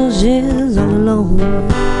these bushes all alone,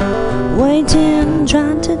 waiting,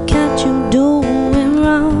 trying to catch you doing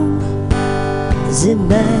wrong. Sit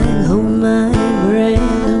back, hold my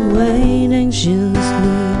breath and wait anxiously.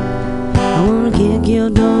 I wanna kick your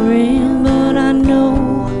door in, but I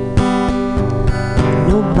know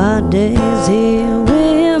nobody's here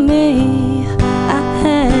with me. I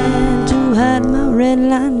had to hide my red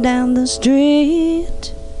line down the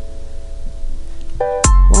street.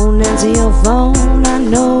 Won't answer your phone, I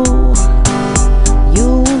know.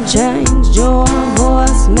 You changed your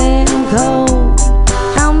voicemail code.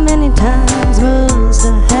 How many times must I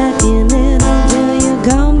hack in it until you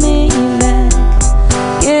call me back?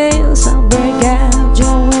 Yes, I'll break out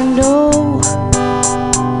your window.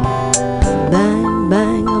 Bang,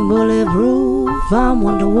 bang, I'm bulletproof. I'm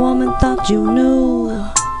Wonder Woman, thought you knew.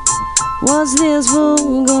 What's this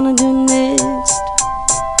fool gonna do next?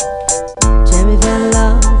 Cherry fell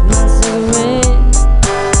off my cigarette.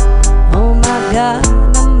 Oh my God,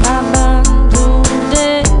 I'm burned to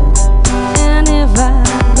death. And if I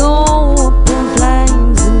go up in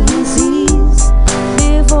flames and he sees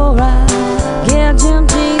before I catch him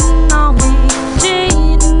cheating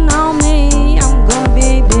on me, I'm gonna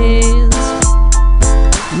be pissed.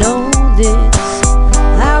 Know this,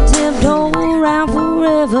 I'll tiptoe around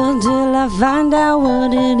forever till I find out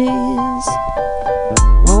what it is.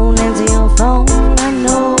 Won't answer your phone, I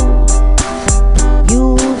know.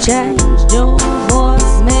 You changed your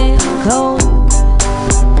voicemail code.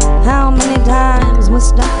 How many times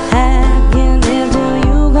must I hack in here till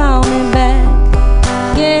you call me back?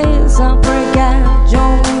 Yes, I'll break out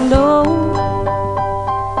your window.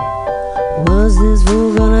 What's this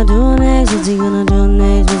fool gonna do next? What's he gonna do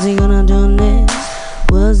next? What's he gonna do next?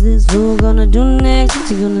 What's this fool gonna do next? What's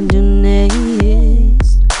he gonna do next?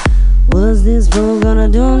 What's this fool gonna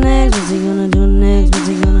do next? What's he gonna do next? What's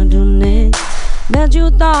he gonna do next? Bet you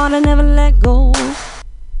thought I'd never let go.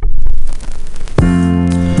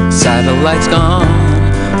 Satellites gone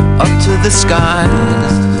up to the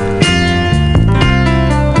skies.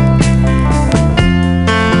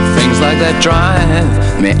 Things like that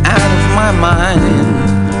drive me out of my mind.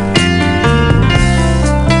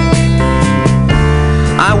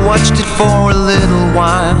 I watched it for a little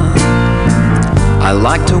while. I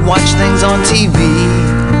like to watch things on TV.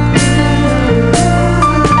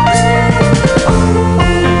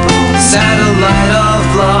 Satellite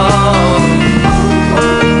of love.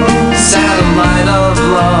 Satellite of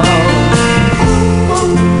love.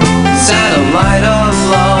 Satellite of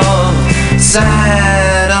love.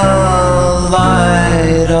 Satellite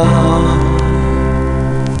of.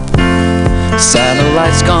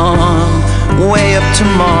 Satellite's gone way up to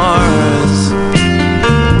Mars.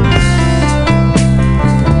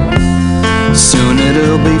 Soon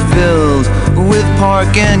it'll be filled with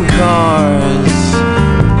parking cars.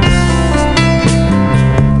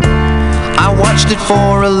 I watched it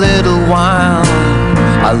for a little while.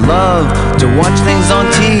 I love to watch things on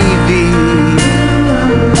TV.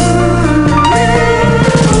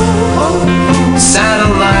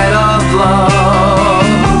 Satellite of love.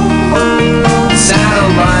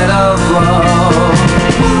 Satellite of love.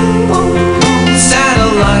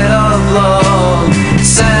 Satellite of love.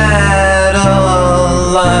 Satellite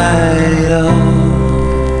of.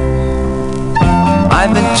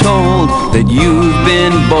 I've been told that you've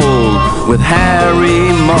been bold with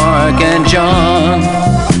Harry, Mark, and John.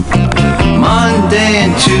 Monday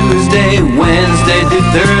and Tuesday, Wednesday to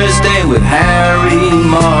Thursday with Harry,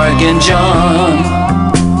 Mark, and John.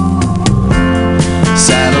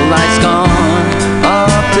 Satellites gone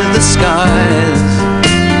up to the skies.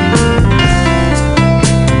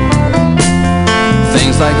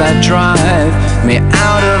 Things like that drive me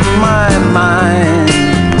out of my mind.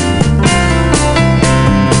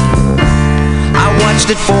 I watched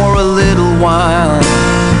it for a little while.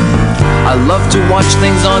 I love to watch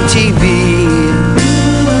things on TV.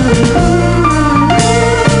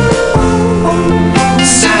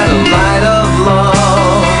 Satellite of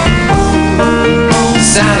love.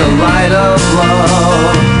 Satellite of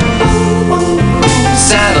love.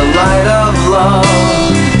 Satellite of love.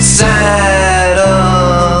 Satellite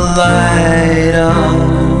of.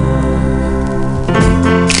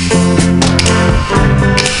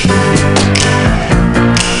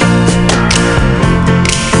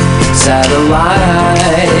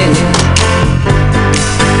 satellite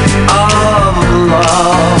of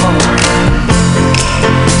love,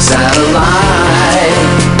 satellite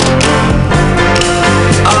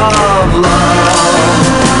of love,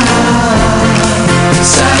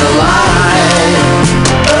 satellite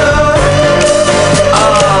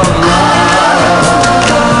of love,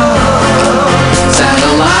 satellite.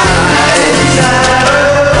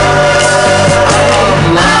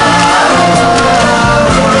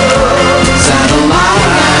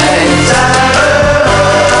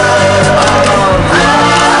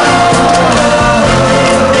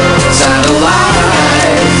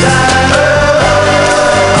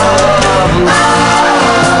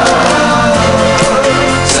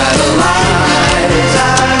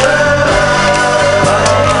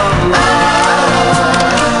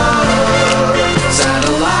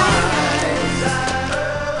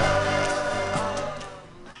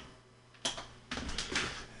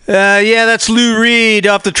 Yeah, that's Lou Reed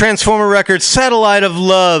off the Transformer record, Satellite of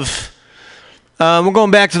Love. We're going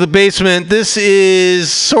back to the basement. This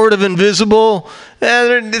is sort of invisible.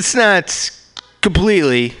 It's not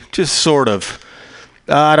completely, just sort of.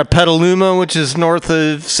 Out of Petaluma, which is north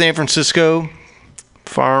of San Francisco.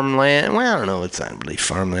 Farmland. Well, I don't know. It's not really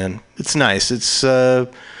farmland. It's nice. It's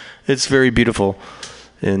very beautiful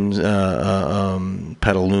in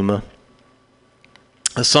Petaluma.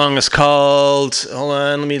 The song is called, hold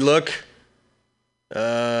on, let me look.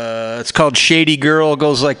 It's called Shady Girl. It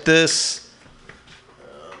goes like this.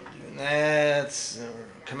 Doing that.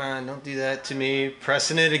 Come on, don't do that to me.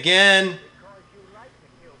 Pressing it again.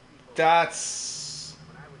 Dots.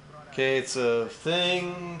 Okay, it's a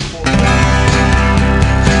thing.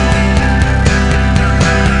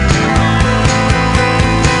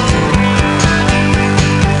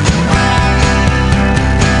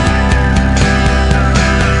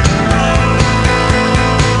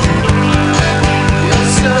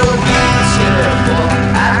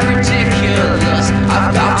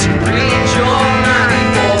 I've got to read your mind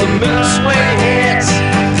for the mood swing hits.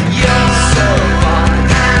 You're so fun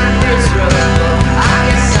and miserable. I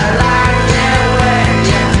guess I like that way.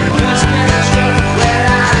 Yeah,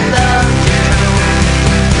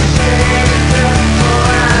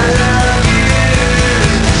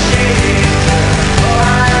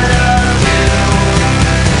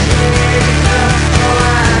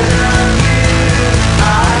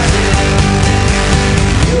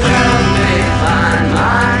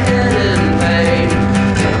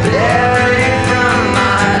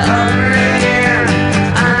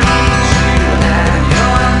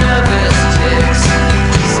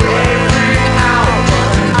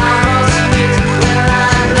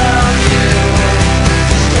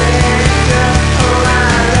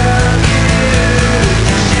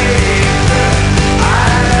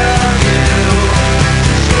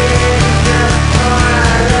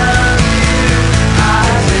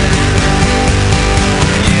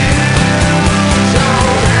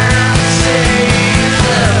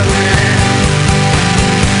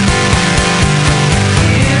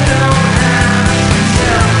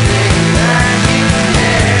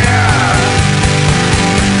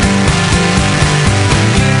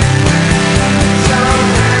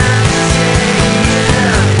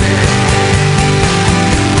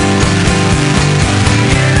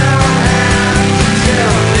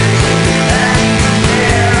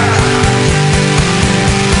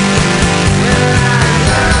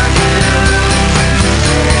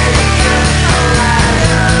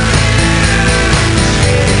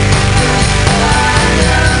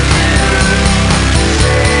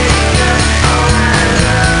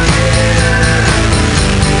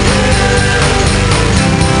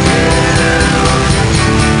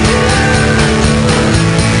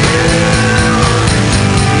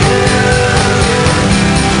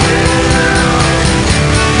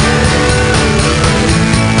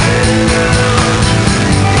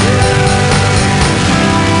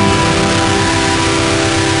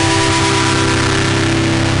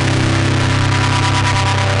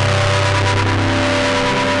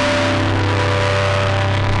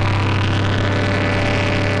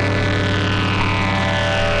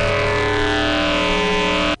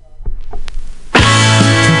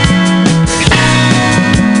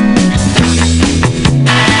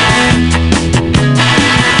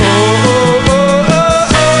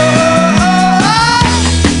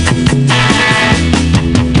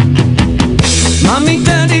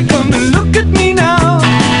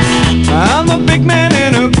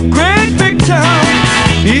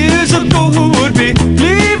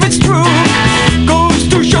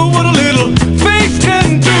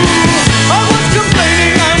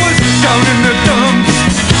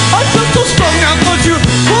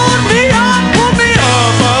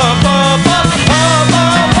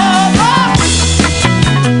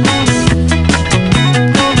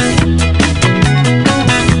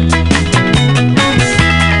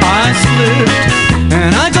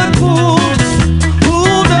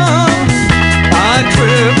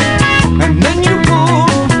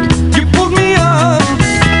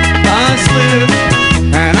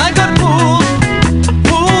 and I got pulled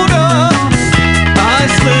up. I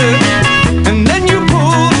slipped, and then you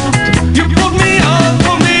pulled me up,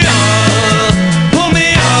 pulled me up, pulled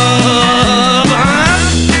me up.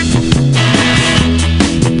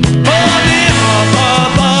 Pull me up,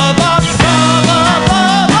 up, up, up, up,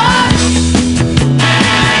 up, up.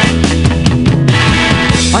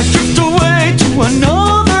 I drift away to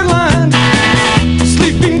another land,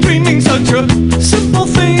 sleeping, dreaming such a simple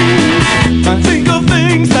thing. I think of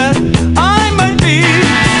things that I might be.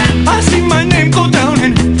 I see my name go down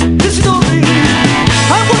in history.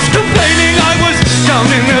 I was complaining, I was down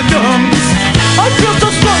in the dumps. I feel so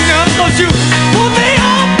strong now cause you pulled me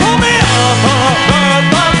up, pulled me up, up, up,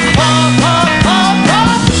 up, up, up,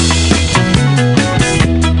 up.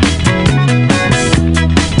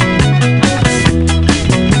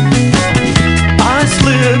 I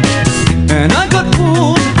slipped and I got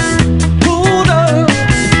pulled up.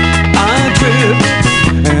 I tripped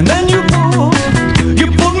and then you pulled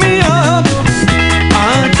me up.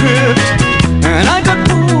 I tripped and I got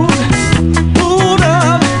pulled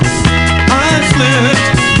up. I slipped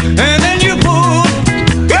and then you pulled me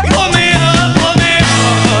up, pull me up, pull me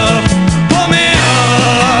up.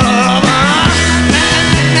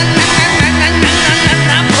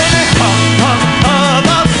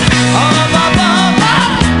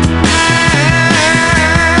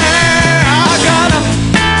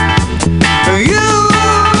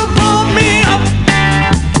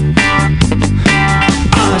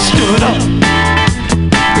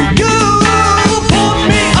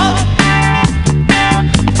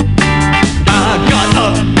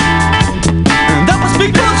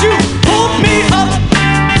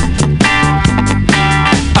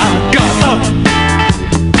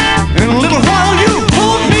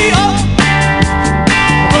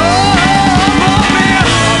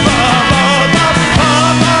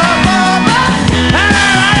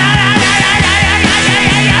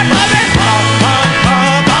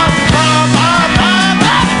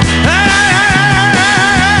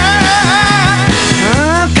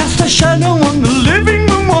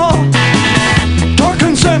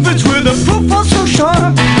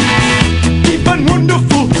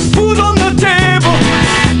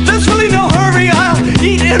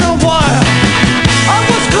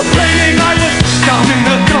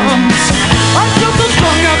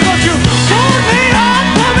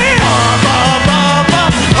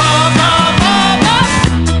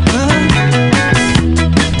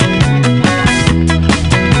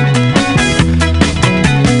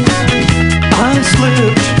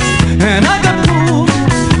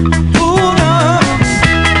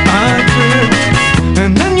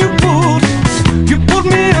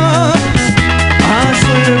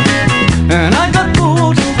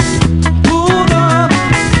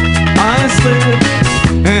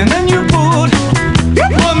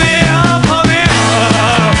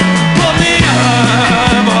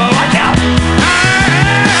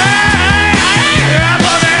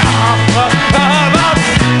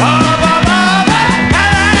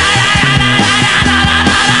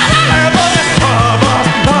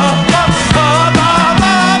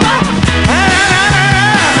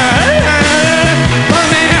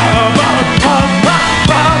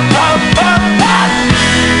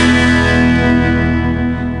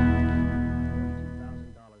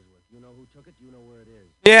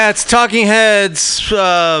 Yeah, it's Talking Heads.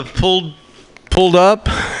 Pulled up.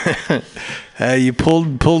 You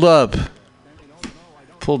pulled up.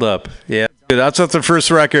 Pulled up. Yeah, that's not the first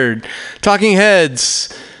record. Talking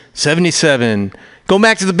Heads, 77. Go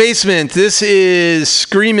back to the basement. This is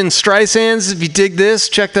Screamin' Strysands. If you dig this,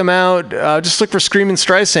 check them out. Just look for Screamin'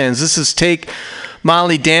 Strysands. This is Take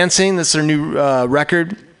Molly Dancing. This is their new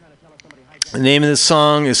record. The name of this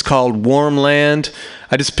song is called Warm Land.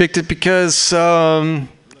 I just picked it because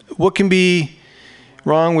what can be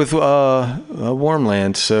wrong with Warm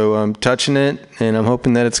Land? So I'm touching it, and I'm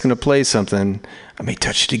hoping that it's going to play something. I may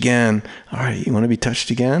touch it again. All right, you want to be touched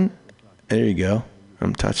again? There you go.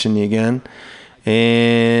 I'm touching you again.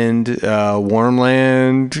 And Warm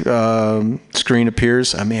Land screen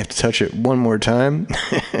appears. I may have to touch it one more time.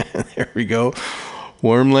 There we go.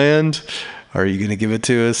 Warm Land. Are you going to give it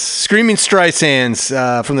to us? Screaming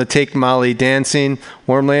Strysands from the Take Molly Dancing.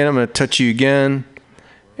 Warm Land, I'm going to touch you again.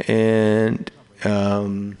 And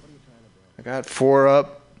I got 4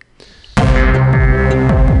 up.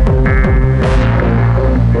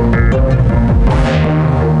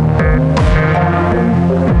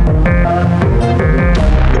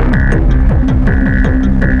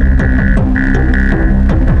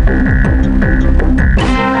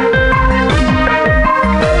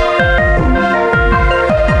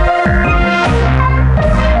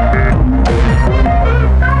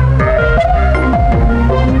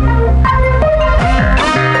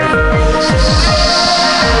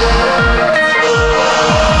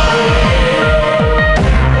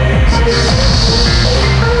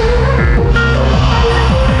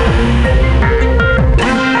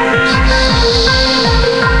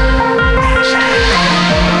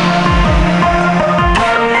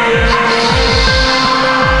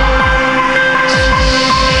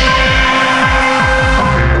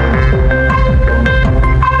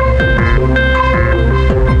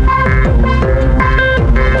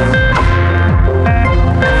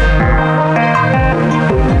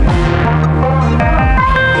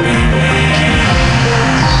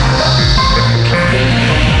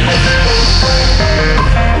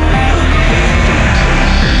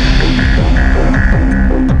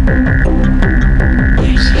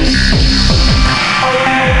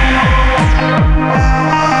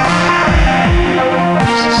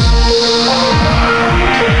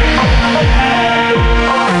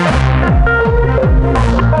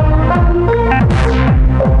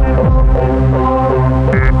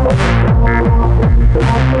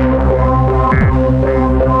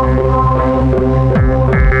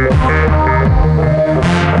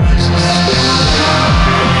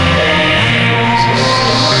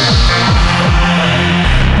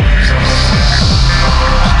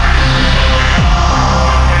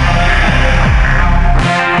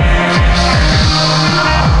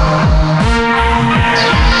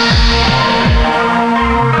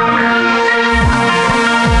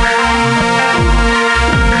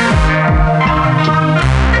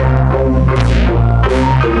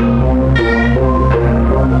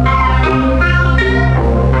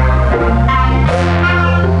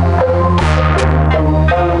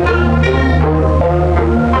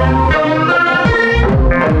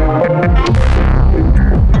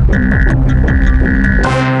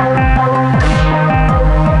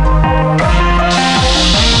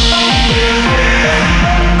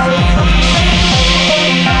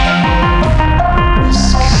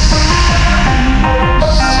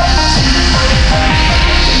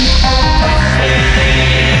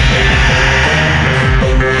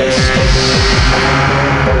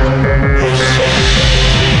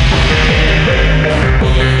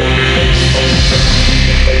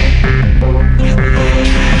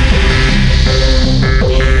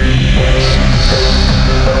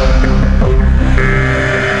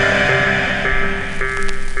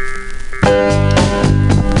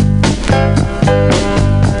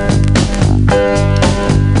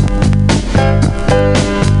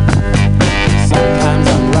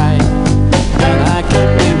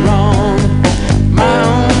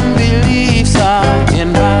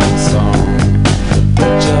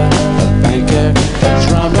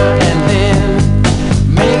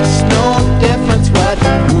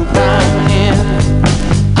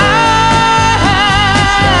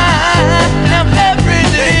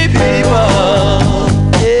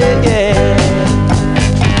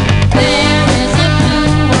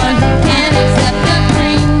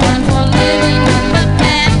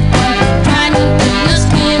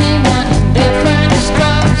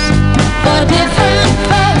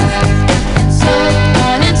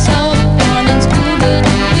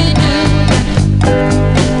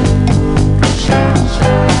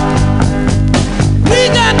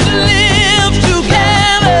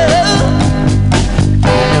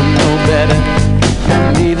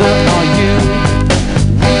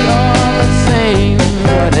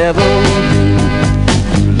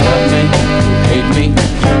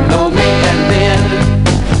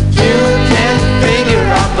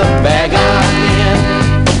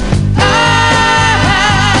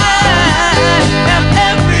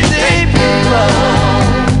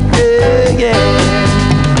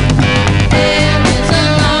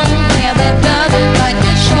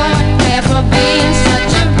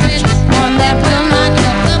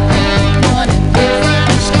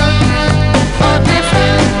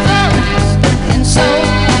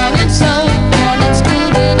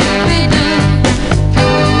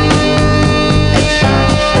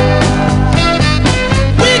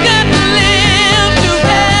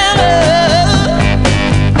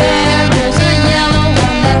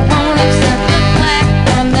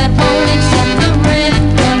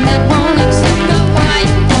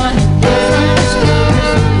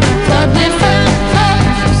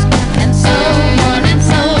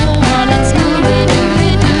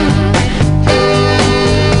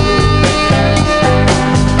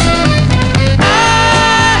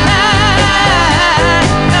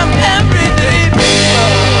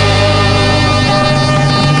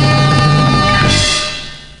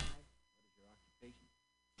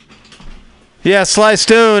 Yeah, Sly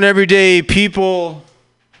Stone, Everyday People.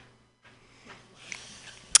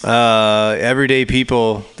 Everyday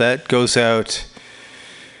People. That goes out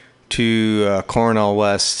to Cornell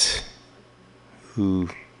West, who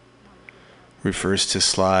refers to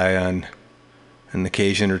Sly on an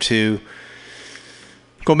occasion or two.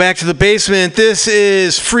 Go back to the basement. This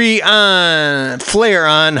is Free On, Flare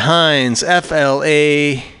on Hines,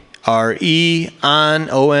 Flare on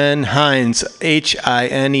O-N, Hines,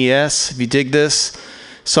 Hines. If you dig this,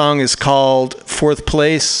 song is called Fourth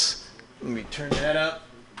Place. Let me turn that up.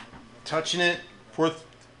 Touching it. Fourth.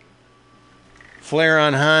 Flare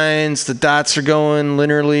on Hines. The dots are going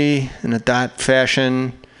linearly in a dot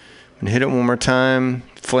fashion. And hit it one more time.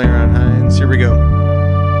 Flare on Hines. Here we go.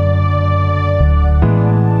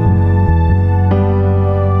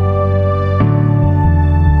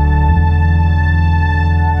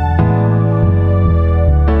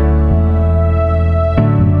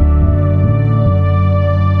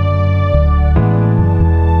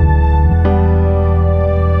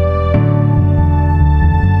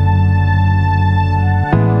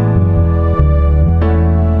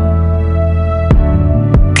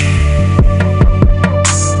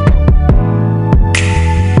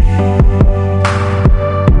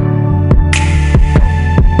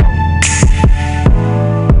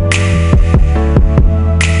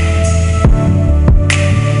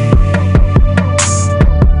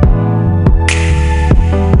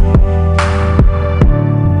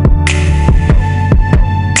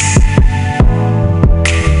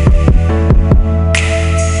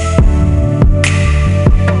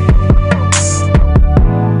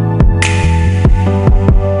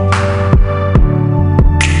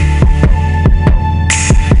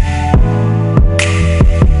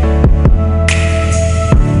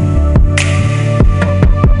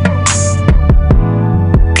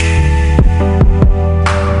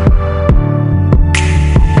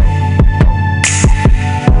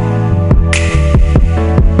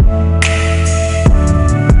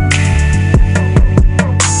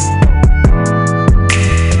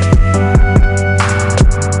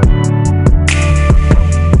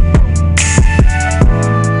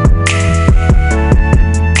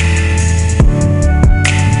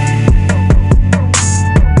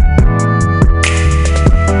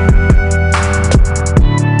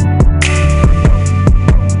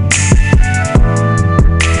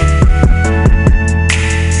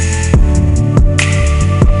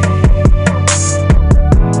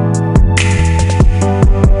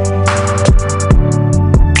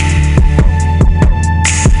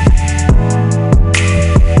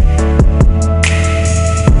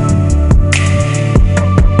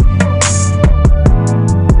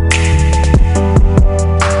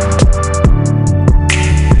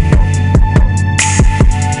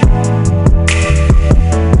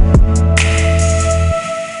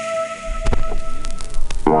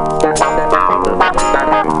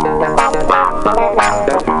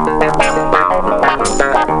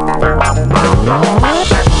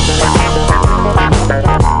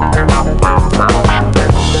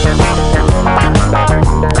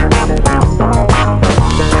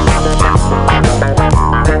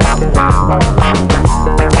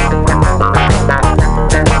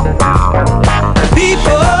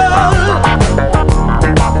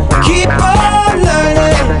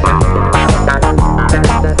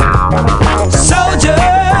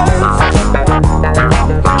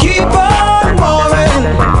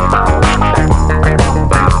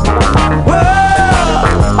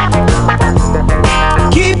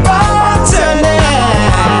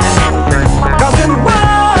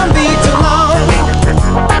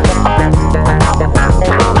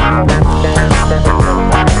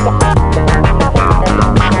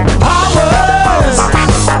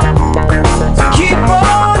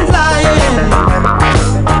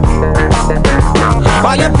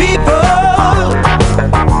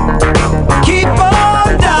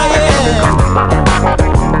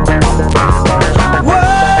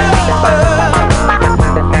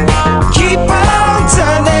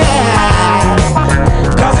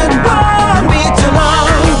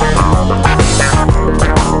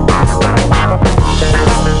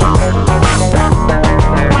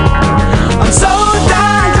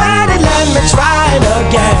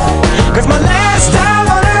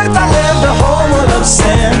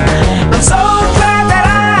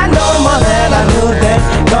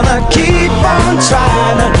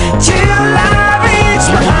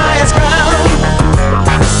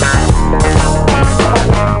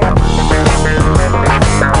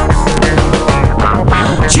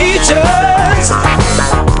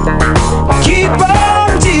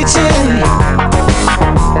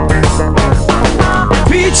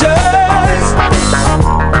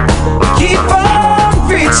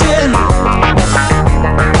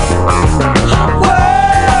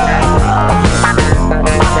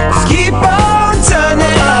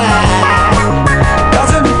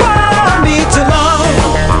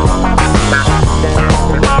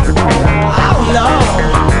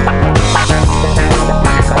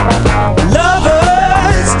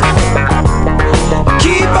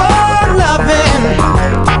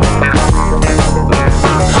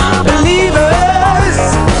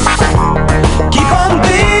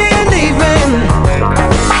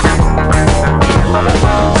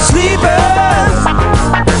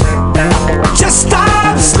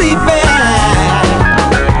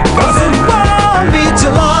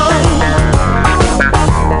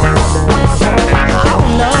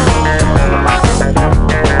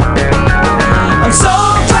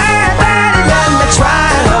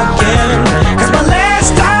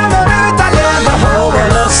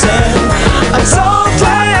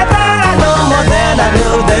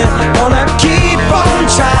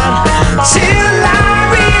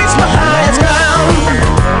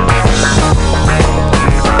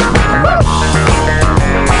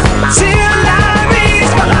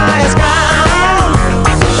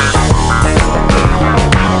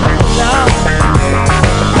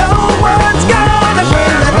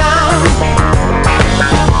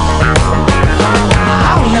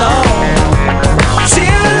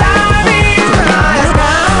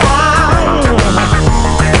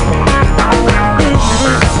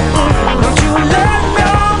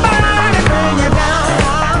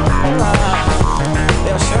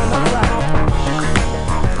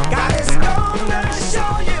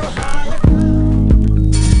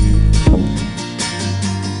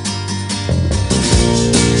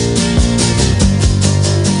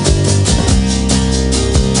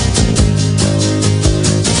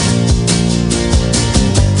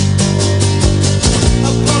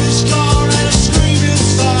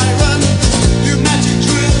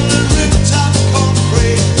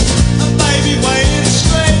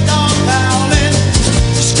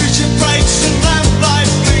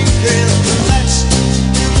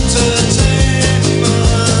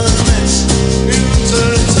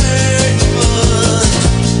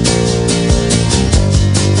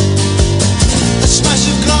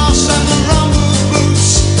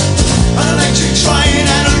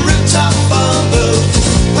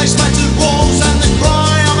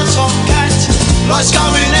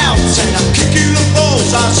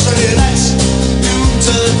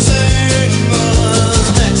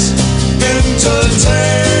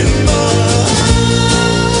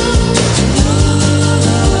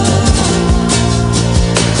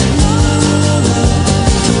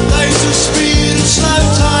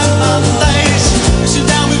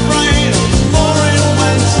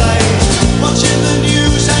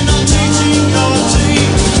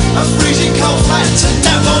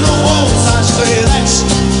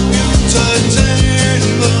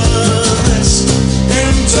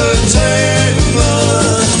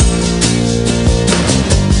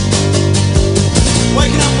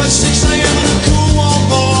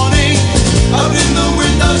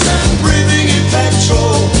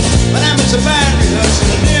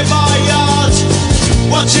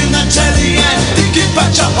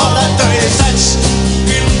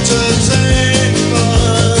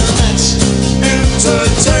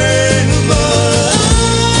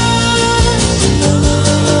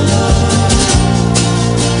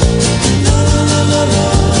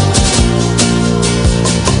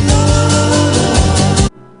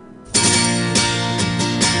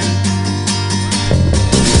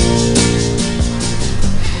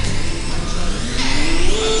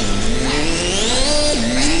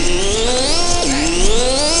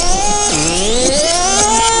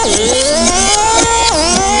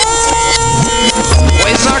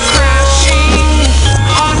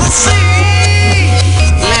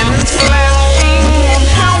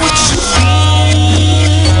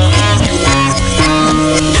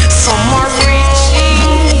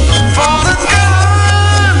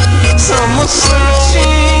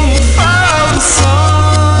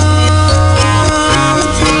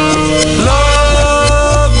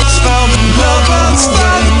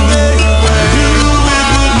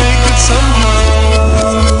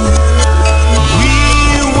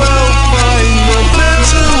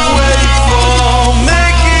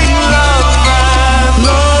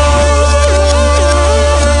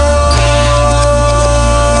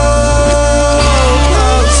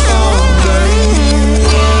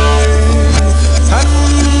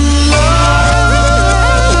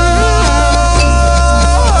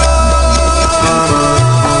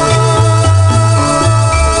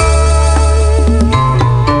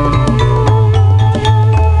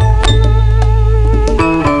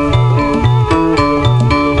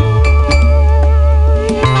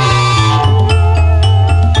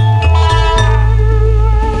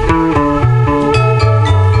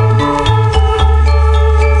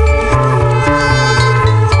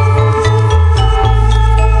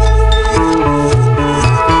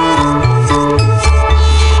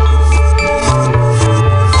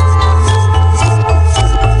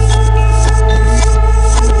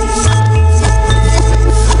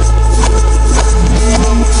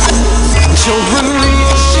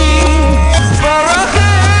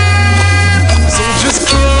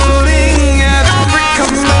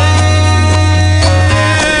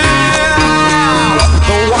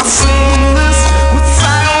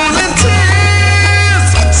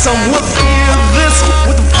 Some will fear this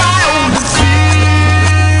with wild fears.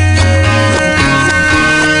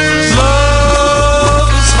 Love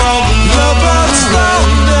is from the lovers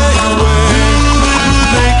round their way.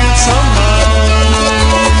 Make it somehow.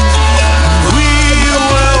 We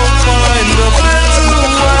will find a better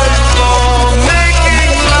way for making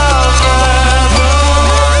love and love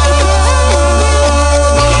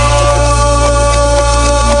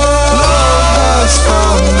has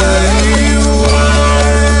found a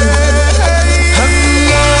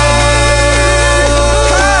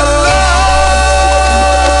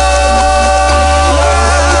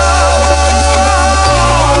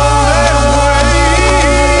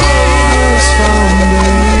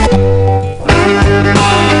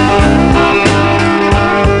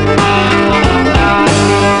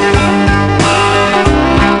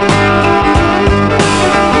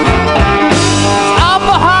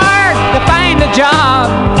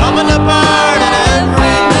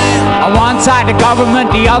the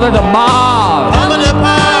government, the other the mob. Coming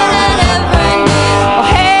apart at every minute. Oh,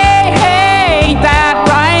 hey, hey, ain't that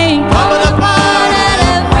right? Coming apart at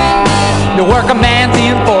every minute. The working man's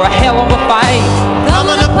in for a hell of a fight.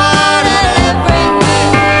 Coming apart at every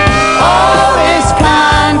minute. Oh, this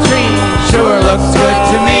country sure looks good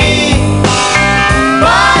to me,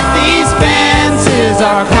 but these fences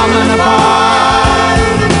are coming apart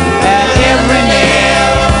at every minute.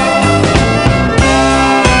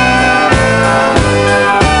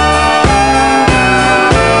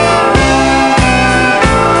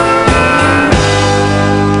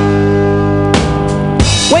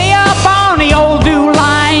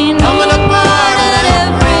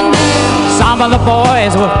 Some of the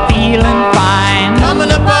boys were feeling fine.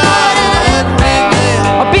 Coming apart at every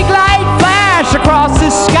minute. A big light flashed across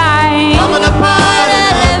the sky. Coming apart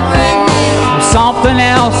at every minute. Something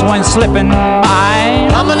else went slipping by.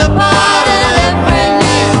 Coming apart at every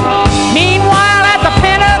minute. Meanwhile at the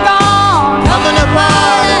Pentagon, coming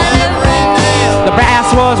apart at every minute. The brass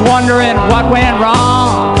was wondering what went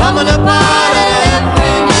wrong. Coming apart at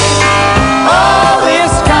every minute. Oh,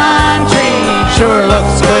 this country sure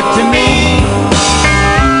looks good to me.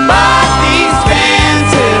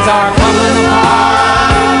 Are coming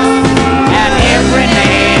apart and every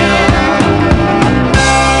nail.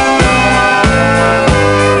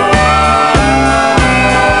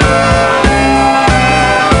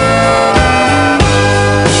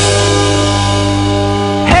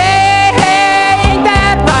 Hey, hey, ain't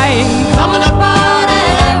that right? Coming apart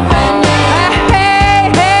at every nail.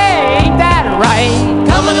 Hey, hey, ain't that right?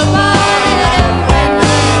 Coming apart at every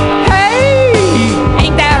nail. Hey,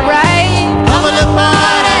 ain't that right? Coming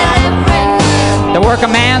apart. The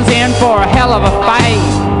working man's in for a hell of a fight.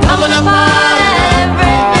 Coming apart at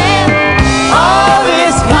every minute. Oh,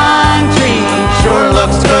 this country sure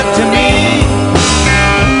looks good to me,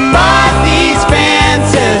 but these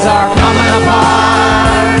fences are coming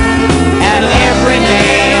apart at every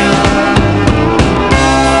nail.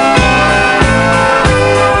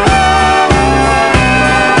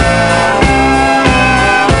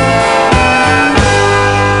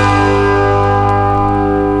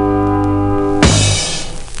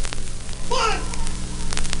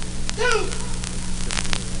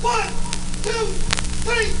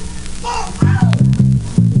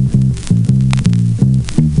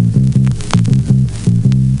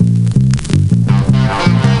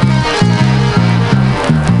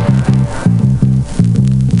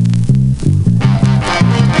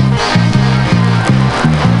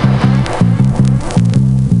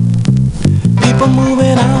 People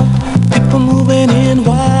moving out, people moving in.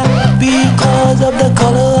 Why? Because of the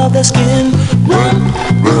color of their skin. Run,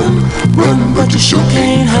 run, run, but you sure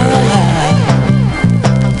can't hide.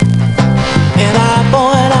 An eye for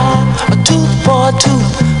an eye, a tooth for a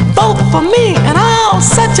tooth. Vote for me and I'll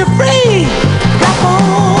set you free. Rap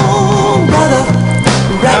on, brother,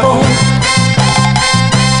 rap on.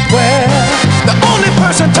 Well, the only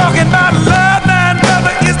person talking about love, man,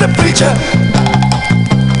 brother, is the preacher.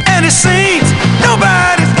 And it seems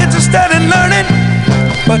nobody's interested in learning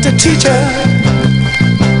but the teacher.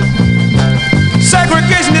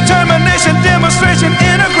 Segregation, determination, demonstration,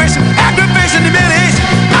 integration, aggravation, humiliation,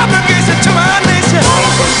 obligation to our nation.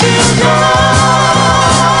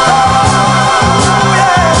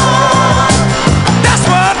 That's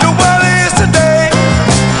what the world is today.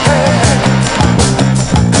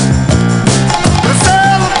 The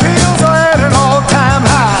sale of pills are at an all-time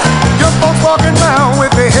high. Young folks walking around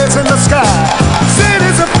with their heads in the sky.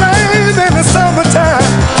 Cities aflame in the summertime.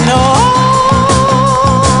 No,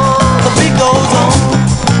 the beat goes on.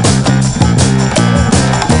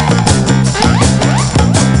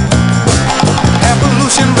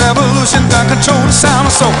 Evolution, revolution, control the sound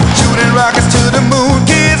of soul. Shooting rockets to the moon,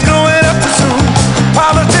 kids growing up too soon.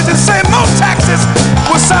 Politicians say more taxes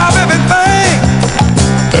will solve everything.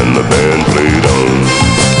 And the band played on.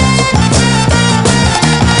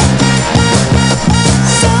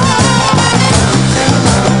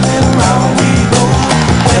 Around we go,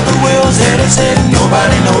 where the world's headed,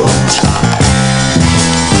 nobody knows.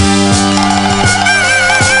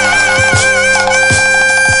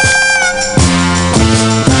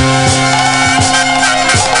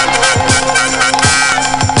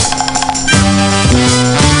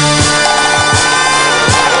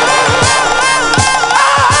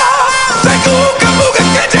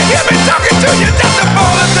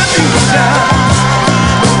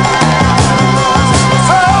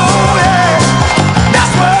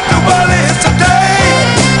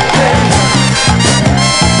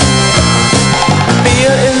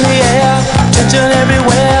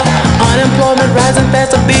 Rising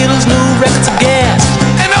fast, the Beatles' new records of gas.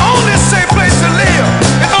 And the only safe place to live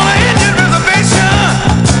is on an Indian reservation.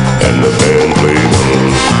 And the band played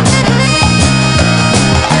on.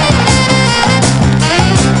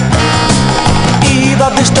 Eve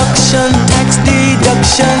of destruction, tax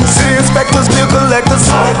deduction. City inspectors, bill collectors.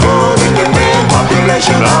 Hardcore, wicked man,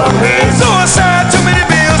 population out of hand. Suicide, too many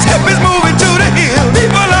bills, hippies moving to the hill.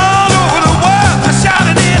 People all over the world are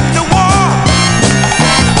shouting in the war.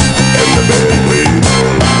 And the band played on.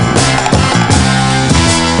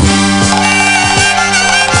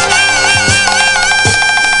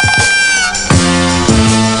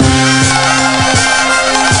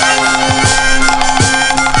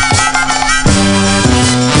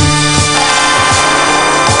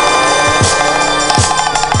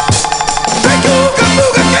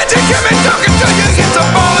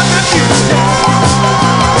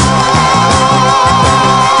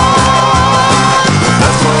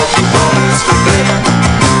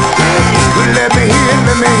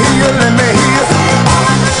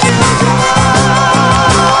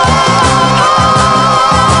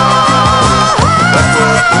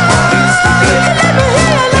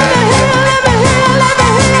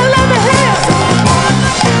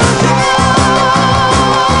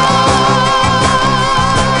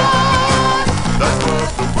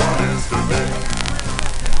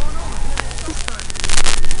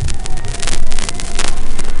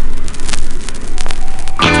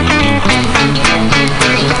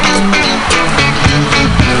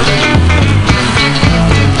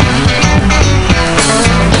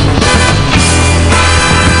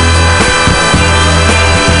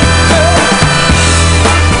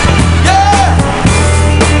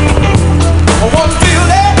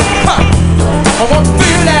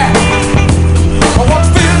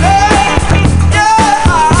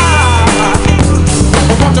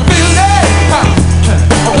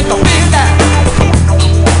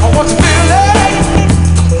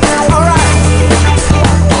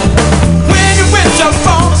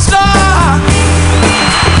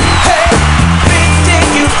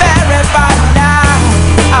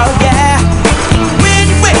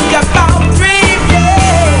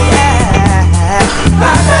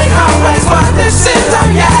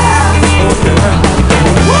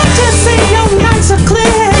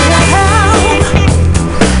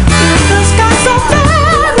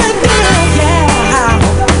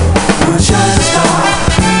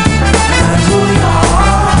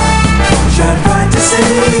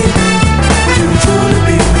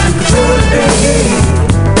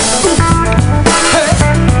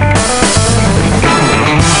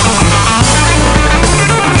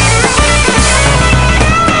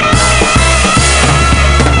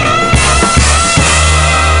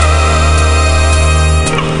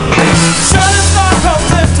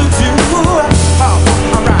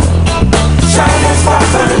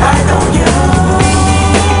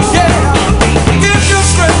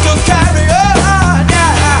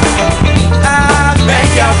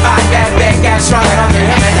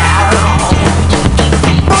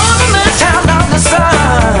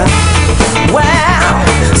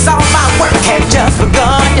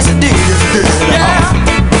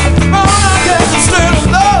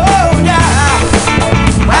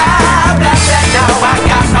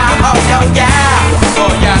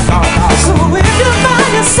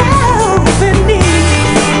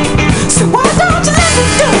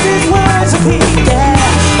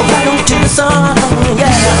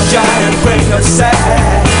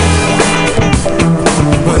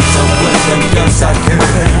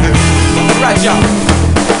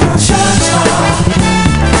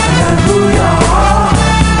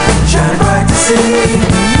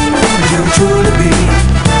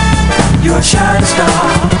 Shining star,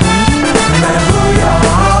 no matter who you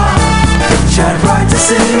are, shine bright to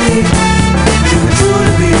see.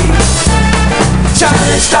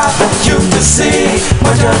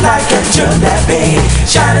 Would you like and truly be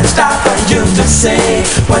shining star for you to see?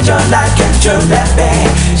 Would you like and truly be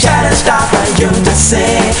shining star for you to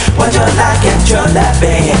see? Would you like and truly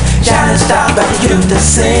be shining star for you to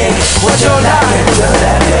see? Would you like and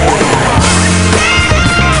truly be?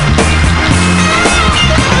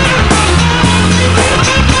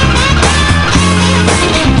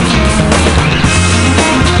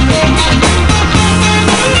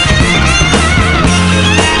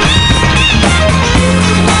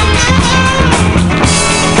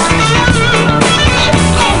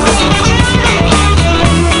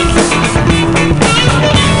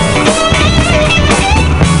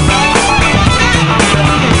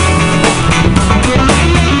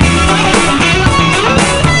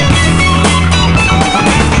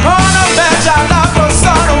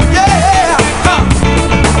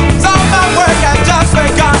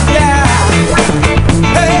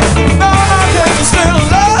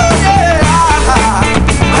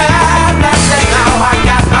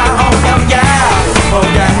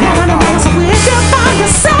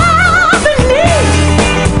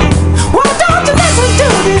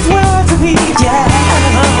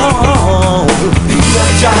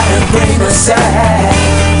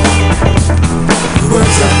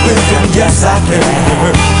 Yes, I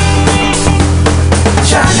can.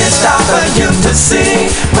 Shining star for you to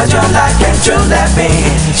see. Would you like and truly be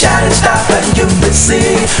shining star for you to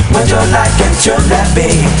see? Would you like and truly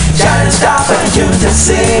be shining star for you to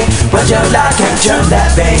see? Would you like and truly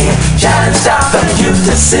be shining star for you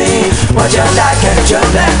to see? Would you like and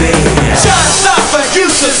truly be shining star for you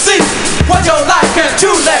to see? Would you like and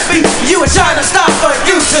truly be? You a shining star for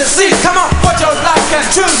you to see. Come on, would you like and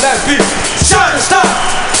truly be shining star?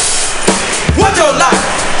 Would you like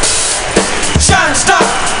shining star?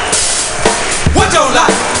 Would you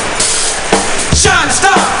like shining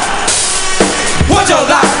star? Would you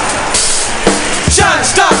like shining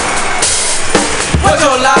star? Would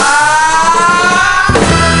you like?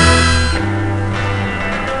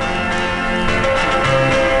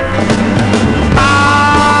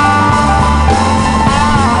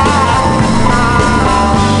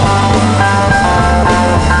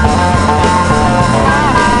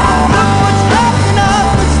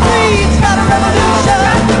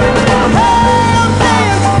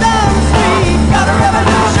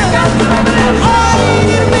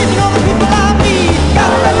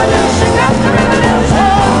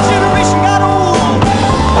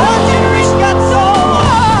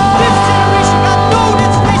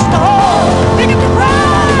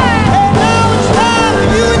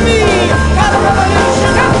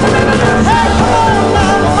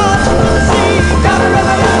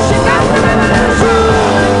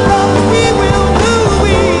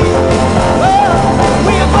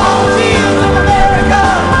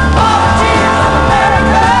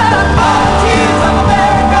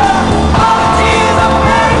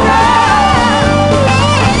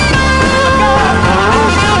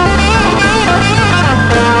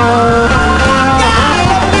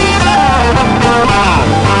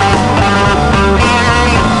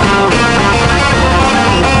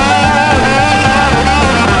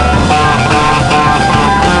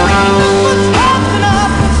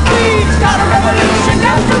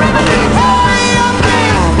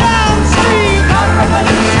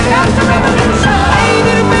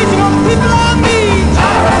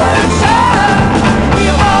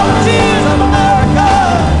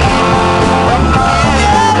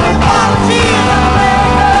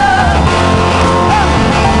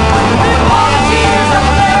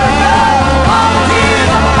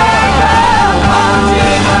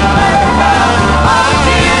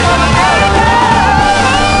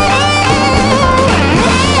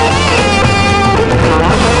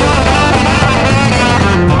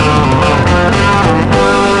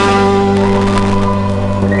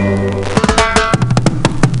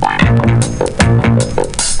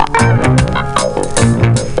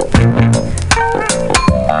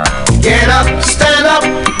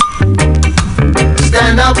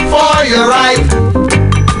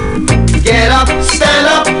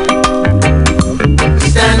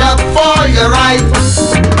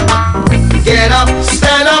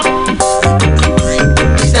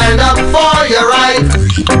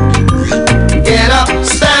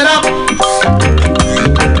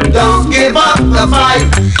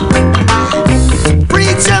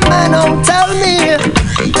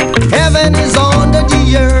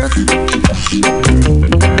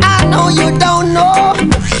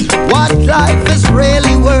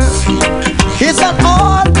 Isn't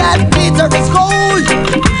all that glitter is gold?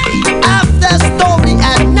 After storm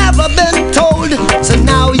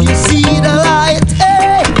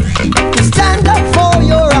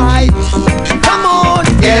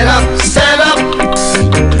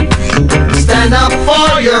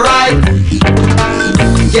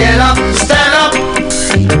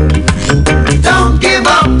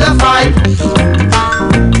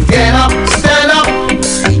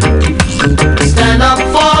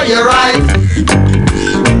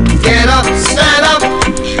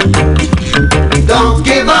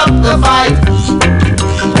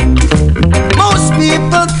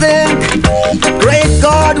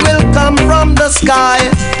sky.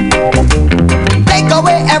 Take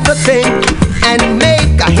away everything and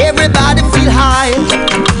make everybody feel high.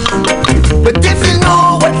 But if you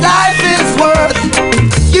know what life is worth,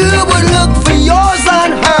 you would look for yours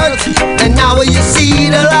on earth. And now when you see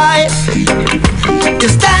the light, you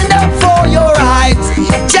stand up for your rights.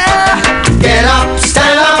 Yeah. Get up,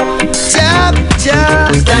 stand up, yeah,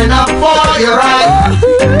 yeah. Stand up for your rights.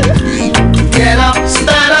 Get up,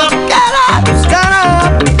 stand up, get up, stand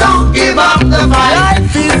up. Don't give up the fight.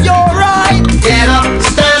 Life is your right. Get up,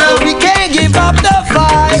 stand up. So we can't give up the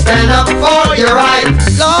fight. Stand up for your right.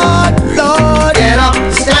 Lord, Lord. Get up,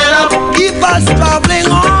 stand up. Keep us traveling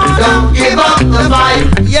on. Don't give up the fight.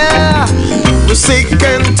 Yeah. We're sick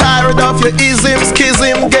and tired of your ism,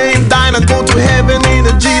 schism, game, dine and go to heaven in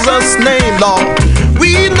Jesus' name, Lord.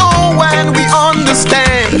 We know and we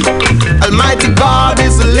understand Almighty God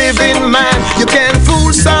is a living man. You can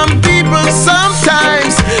fool some people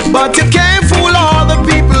sometimes, but you can't fool all the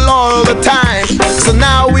people all the time. So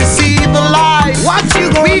now we see the light. What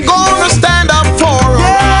you gonna we gonna stand up for our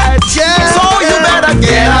rights. Yeah. So you better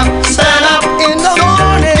get up, stand up in the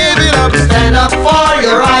morning. Give it up, stand up for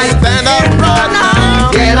your rights. Stand up right now.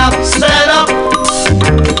 Get up, stand up.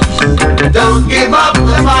 Don't give up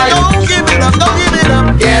the fight. Don't give it up, don't give it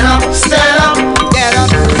up. Get up, stand up. Get up,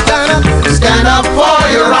 stand up. Stand up for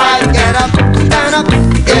your right. Get up, stand up.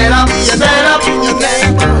 Get up, stand up in your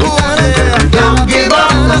neighborhood. Don't give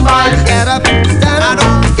up the fight. Get up, stand up.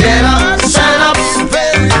 Get up, stand up.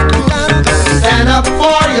 Stand up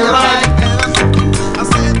for your right.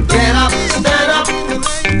 Get up, stand up.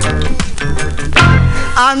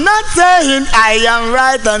 I'm not saying I am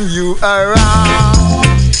right and you are wrong.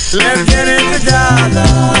 Let's get it together.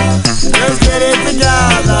 Let's get it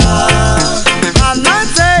together. I'm not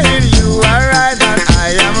saying you are right and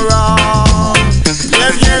I am wrong.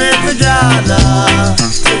 Let's get it together.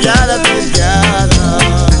 Together, together.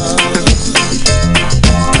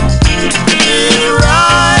 Be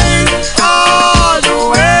right all the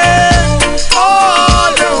way,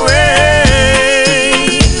 all the way.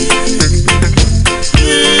 Be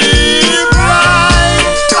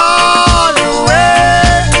right all the way,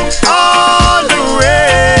 all the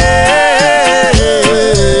way.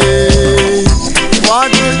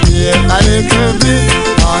 Want to give a little bit,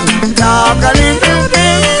 want to talk a little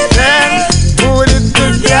bit, then put it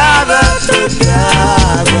together, together.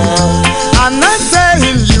 I'm not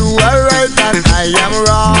saying you are right and I am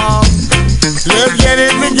wrong. Let's get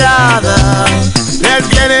it together. Let's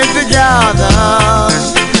get it together.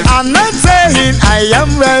 I'm not saying I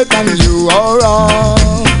am right and you are wrong.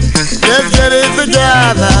 Let's get it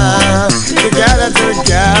together. Together,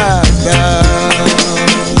 together.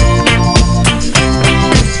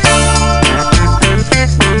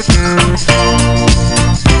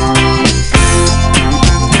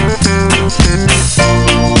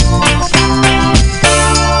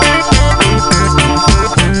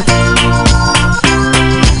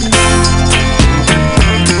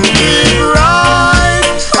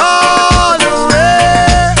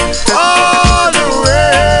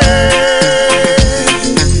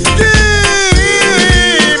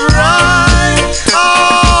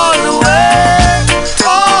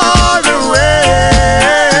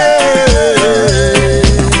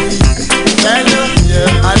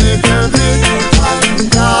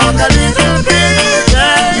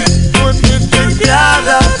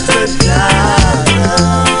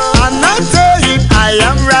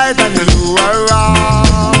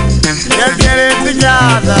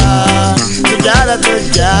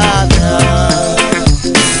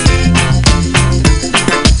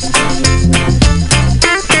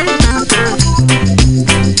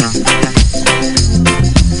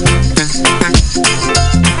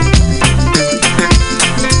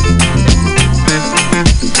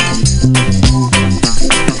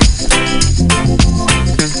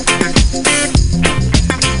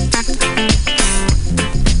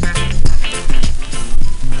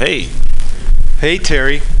 Hey,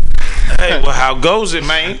 Terry. Hey, well, how goes it,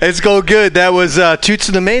 man? It's going good. That was Toots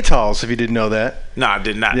and the Maytals, if you didn't know that. No, I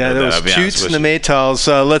did not know that. Yeah, that was Toots and the Maytals.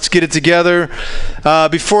 Let's Get It Together.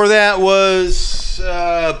 Before that was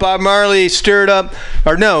Bob Marley, Stir It Up.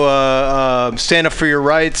 Or no, Stand Up for Your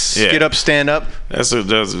Rights. Yeah. Get Up, Stand Up. That's a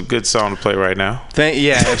good song to play right now.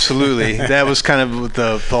 Yeah, absolutely. That was kind of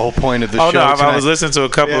the whole point of the show. Oh, no, tonight. I was listening to a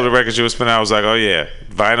couple of the records you were spinning. I was like, oh, yeah.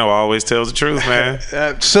 Vinyl always tells the truth, man.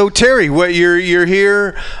 So Terry, what you're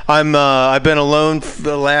here? I've been alone for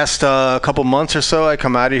the last couple months or so. I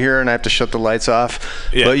come out of here and I have to shut the lights off.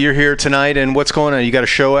 Yeah. But you're here tonight, and what's going on? You got a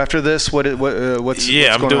show after this? What's I'm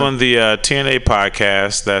doing the TNA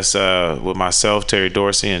podcast. That's with myself, Terry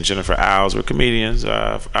Dorsey, and Jennifer Owls. We're comedians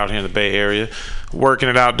out here in the Bay Area, working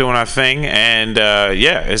it out, doing our thing, and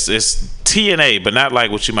it's TNA, but not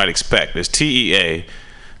like what you might expect. It's TEA.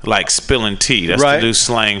 Like spilling tea. That's right. The new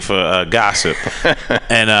slang for gossip.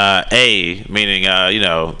 And A, meaning, these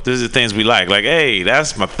are the things we like. Like, hey,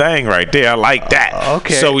 that's my thing right there. I like that.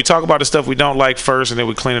 Okay. So we talk about the stuff we don't like first, and then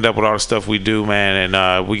we clean it up with all the stuff we do, man.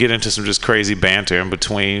 And we get into some just crazy banter in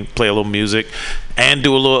between, play a little music, and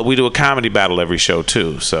we do a comedy battle every show,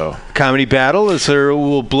 too. So comedy battle?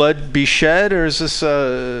 Will blood be shed, or is this...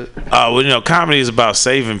 comedy is about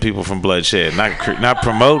saving people from bloodshed, not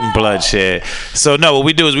promoting bloodshed. So, no, what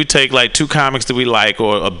we do is we take like two comics that we like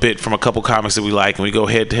or a bit from a couple comics that we like, and we go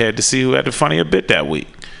head to head to see who had the funnier bit that week.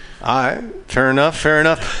 All right. Fair enough.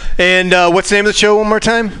 And what's the name of the show one more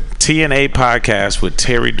time? TNA Podcast with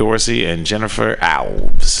Terry Dorsey and Jennifer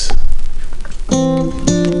Alves.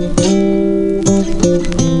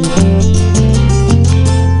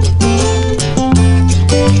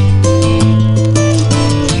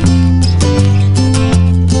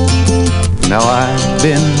 Now I've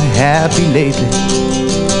been happy lately,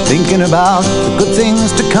 thinking about the good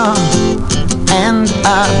things to come, and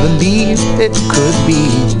I believe it could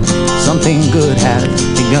be something good has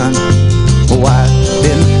begun. Oh, I've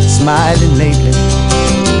been smiling lately,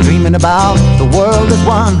 dreaming about the world as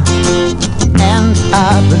one, and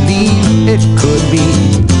I believe it could be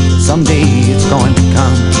someday it's going to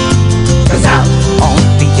come. 'Cause out on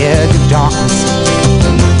the edge of darkness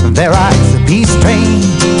there rides a peace train.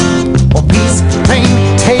 Oh, peace train,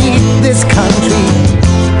 take this country,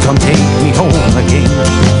 come take me home again.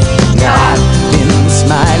 Now I've been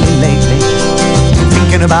smiling lately,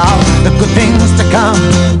 thinking about the good things to come,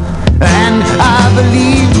 and I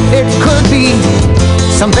believe it could be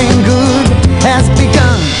something good has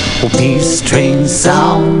begun. Oh, peace train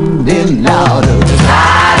sounding louder,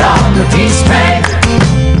 ride on the peace train.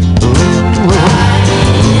 Ooh,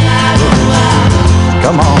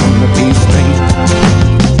 come on, the peace train.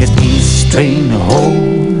 It's peace train,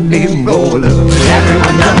 holy roller.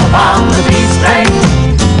 Everyone jump on the peace train.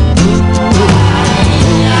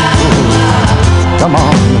 Come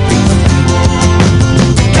on, the peace train.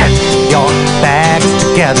 Get your bags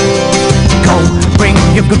together. Go bring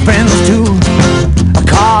your good friends too.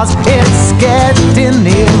 'Cause it's getting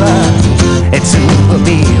nearer. It soon will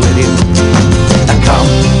be with you. Come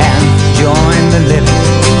and join the living.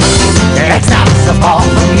 It's not so far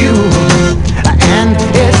from you. And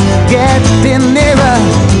it's getting nearer.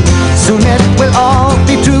 Soon it will all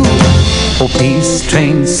be true. Oh, peace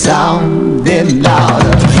train sounding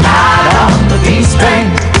louder. Loud on the peace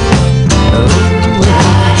train.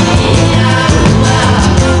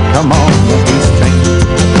 Come on, the peace train.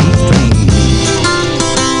 Peace train.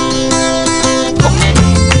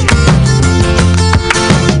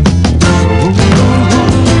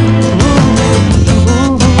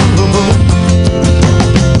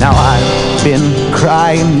 Now I've been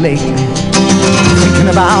crying lately, thinking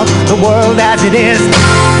about the world as it is.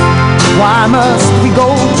 Why must we go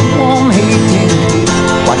on hating?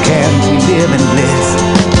 Why can't we live in bliss?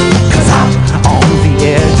 'Cause out on the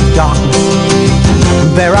edge of darkness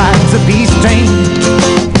there rides a peace train.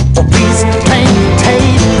 Oh, peace train,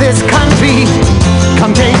 take this country,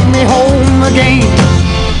 come take me home again.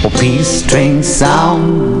 Oh, peace train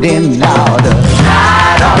sounding louder,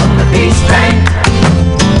 ride on the peace train.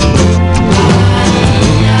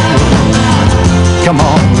 Come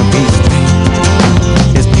on, the peace train.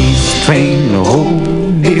 It's peace train,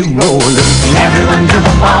 holy roller. Everyone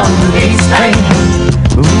jump on the peace train.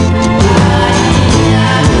 Ooh.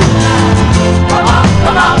 Come on,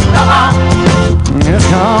 come on, come on. Yes,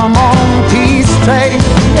 come on, peace train.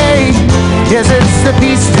 Hey, yes, it's the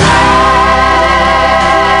peace train.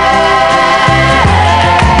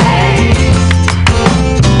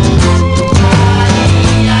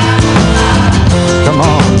 Come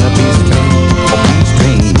on, the peace train.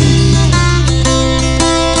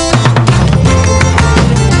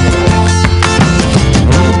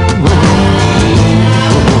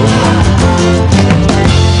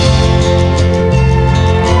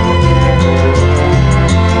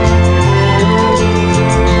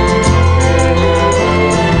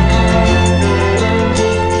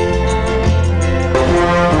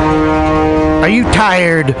 Are you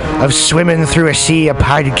tired of swimming through a sea of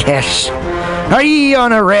podcasts? Are ye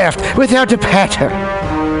on a raft without a paddle?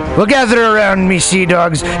 Well, gather around me, sea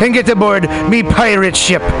dogs, and get aboard me pirate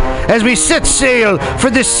ship as we set sail for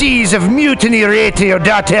the seas of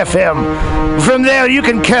MutinyRadio.fm. From there, you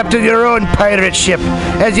can captain your own pirate ship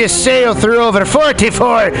as you sail through over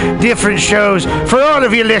 44 different shows for all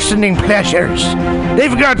of your listening pleasures.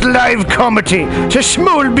 They've got live comedy to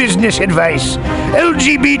small business advice,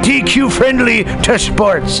 LGBTQ friendly to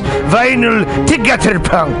sports, vinyl to gutter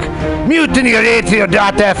punk.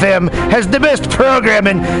 MutinyRadio.fm has the best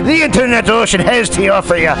programming the internet ocean has to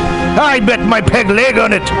offer you. I bet my peg leg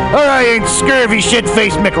on it, or I ain't scurvy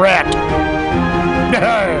shit-faced McRat.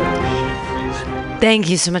 Thank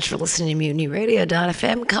you so much for listening to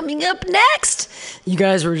MutinyRadio.fm. Coming up next, you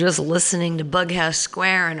guys were just listening to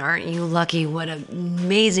BughouseSquare, and aren't you lucky? What an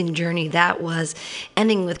amazing journey that was,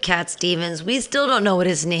 ending with Cat Stevens. We still don't know what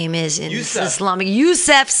his name is in Islamic.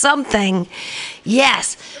 Yusuf something.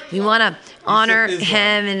 Yes, we want to honor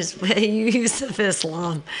him and Yusuf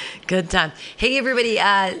Islam. Good time. Hey, everybody,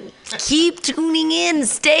 keep tuning in.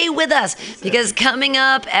 Stay with us, because coming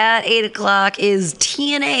up at 8 o'clock is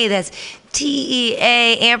TNA. That's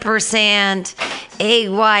TEA ampersand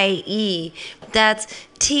AYE. That's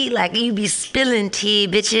T like you be spilling tea,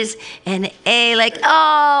 bitches, and A like,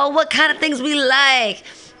 oh, what kind of things we like.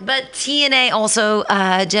 But TNA also,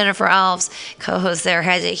 Jennifer Alves, co-host there,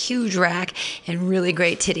 has a huge rack and really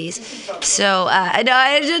great titties. So, I'm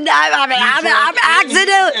accidental.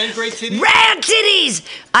 And great titties. Rad titties!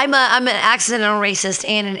 I'm an accidental racist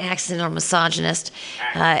and an accidental misogynist.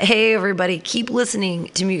 Hey, everybody, keep listening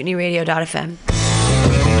to MutinyRadio.fm.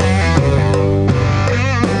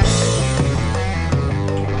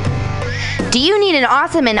 Do you need an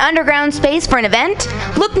awesome and underground space for an event?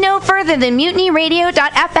 Look no further than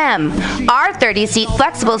MutinyRadio.fm. Our 30-seat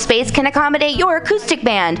flexible space can accommodate your acoustic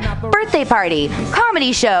band, birthday party,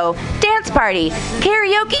 comedy show, dance party,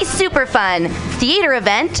 karaoke super fun, theater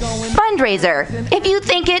event, fundraiser. If you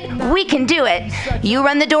think it, we can do it. You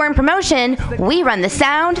run the door and promotion, we run the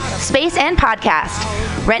sound, space, and podcast.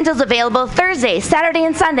 Rentals available Thursday, Saturday,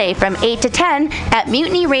 and Sunday from 8 to 10 at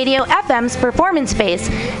Mutiny Radio FM's performance space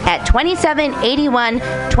at 2781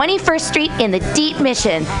 21st Street in the Deep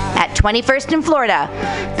Mission at 21st in Florida.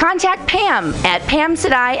 Contact Pam at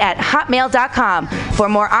pamsadai@hotmail.com for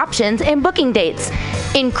more options and booking dates.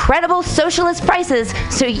 Incredible socialist prices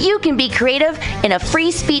so you can be creative in a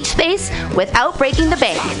free speech space without breaking the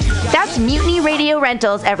bank. That's Mutiny Radio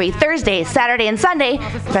Rentals every Thursday, Saturday, and Sunday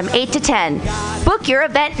from 8 to 10. Book your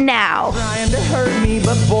event now. Trying to hurt me,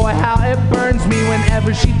 but boy, how it burns me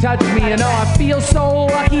whenever she touches me. And oh, I feel so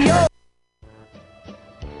lucky. Oh.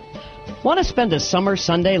 Want to spend a summer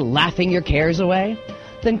Sunday laughing your cares away?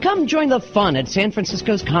 Then come join the fun at San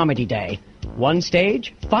Francisco's Comedy Day. One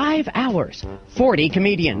stage, 5 hours, 40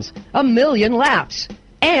 comedians, 1 million laughs,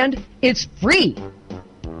 and it's free.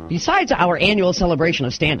 Besides our annual celebration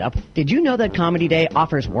of stand-up, did you know that Comedy Day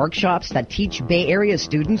offers workshops that teach Bay Area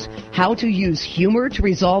students how to use humor to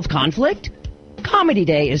resolve conflict? Comedy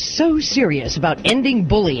Day is so serious about ending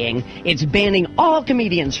bullying, it's banning all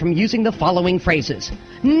comedians from using the following phrases: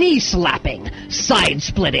 knee slapping, side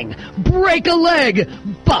splitting, break a leg,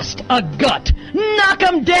 bust a gut, knock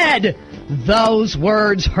 'em dead. Those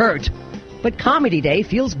words hurt. But Comedy Day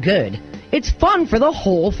feels good. It's fun for the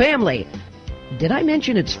whole family. Did I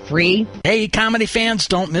mention it's free? Hey, comedy fans,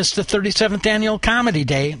 don't miss the 37th Annual Comedy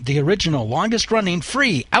Day, the original longest-running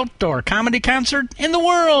free outdoor comedy concert in the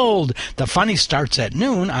world. The Funny starts at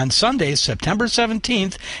noon on Sunday, September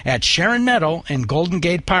 17th at Sharon Meadow in Golden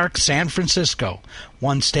Gate Park, San Francisco.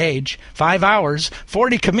 One stage, 5 hours,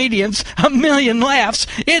 40 comedians, 1 million laughs.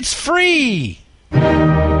 It's free!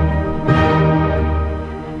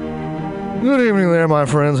 Good evening there, my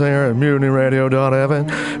friends here at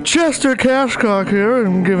MutinyRadio.fm. Chester Cashcock here,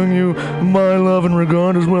 and giving you my love and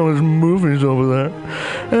regard as well as movies over there.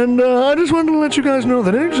 And I just wanted to let you guys know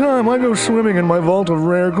that anytime I go swimming in my vault of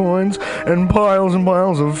rare coins and piles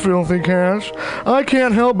of filthy cash, I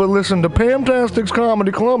can't help but listen to Pamtastic's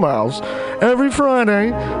Comedy Clubhouse every Friday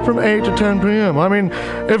from 8 to 10 p.m. I mean,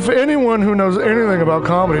 if anyone who knows anything about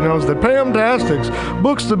comedy knows that Pamtastics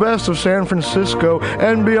books the best of San Francisco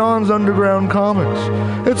and beyond's underground comics.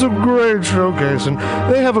 It's a great showcase, and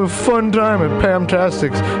they have a fun time at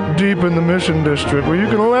Pamtastics deep in the Mission District, where you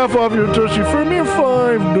can laugh off your tushy for a mere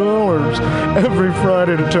 $5 every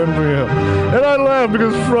Friday to 10 p.m. And I laugh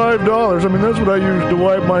because $5, I mean, that's what I use to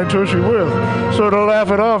wipe my tushy with. So to laugh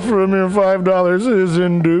it off for a mere $5 is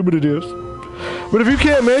indubitious. But if you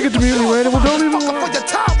can't make it to Mutiny Radio, well, don't even... For your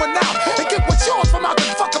time went out and get what's yours from out the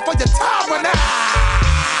fucker for your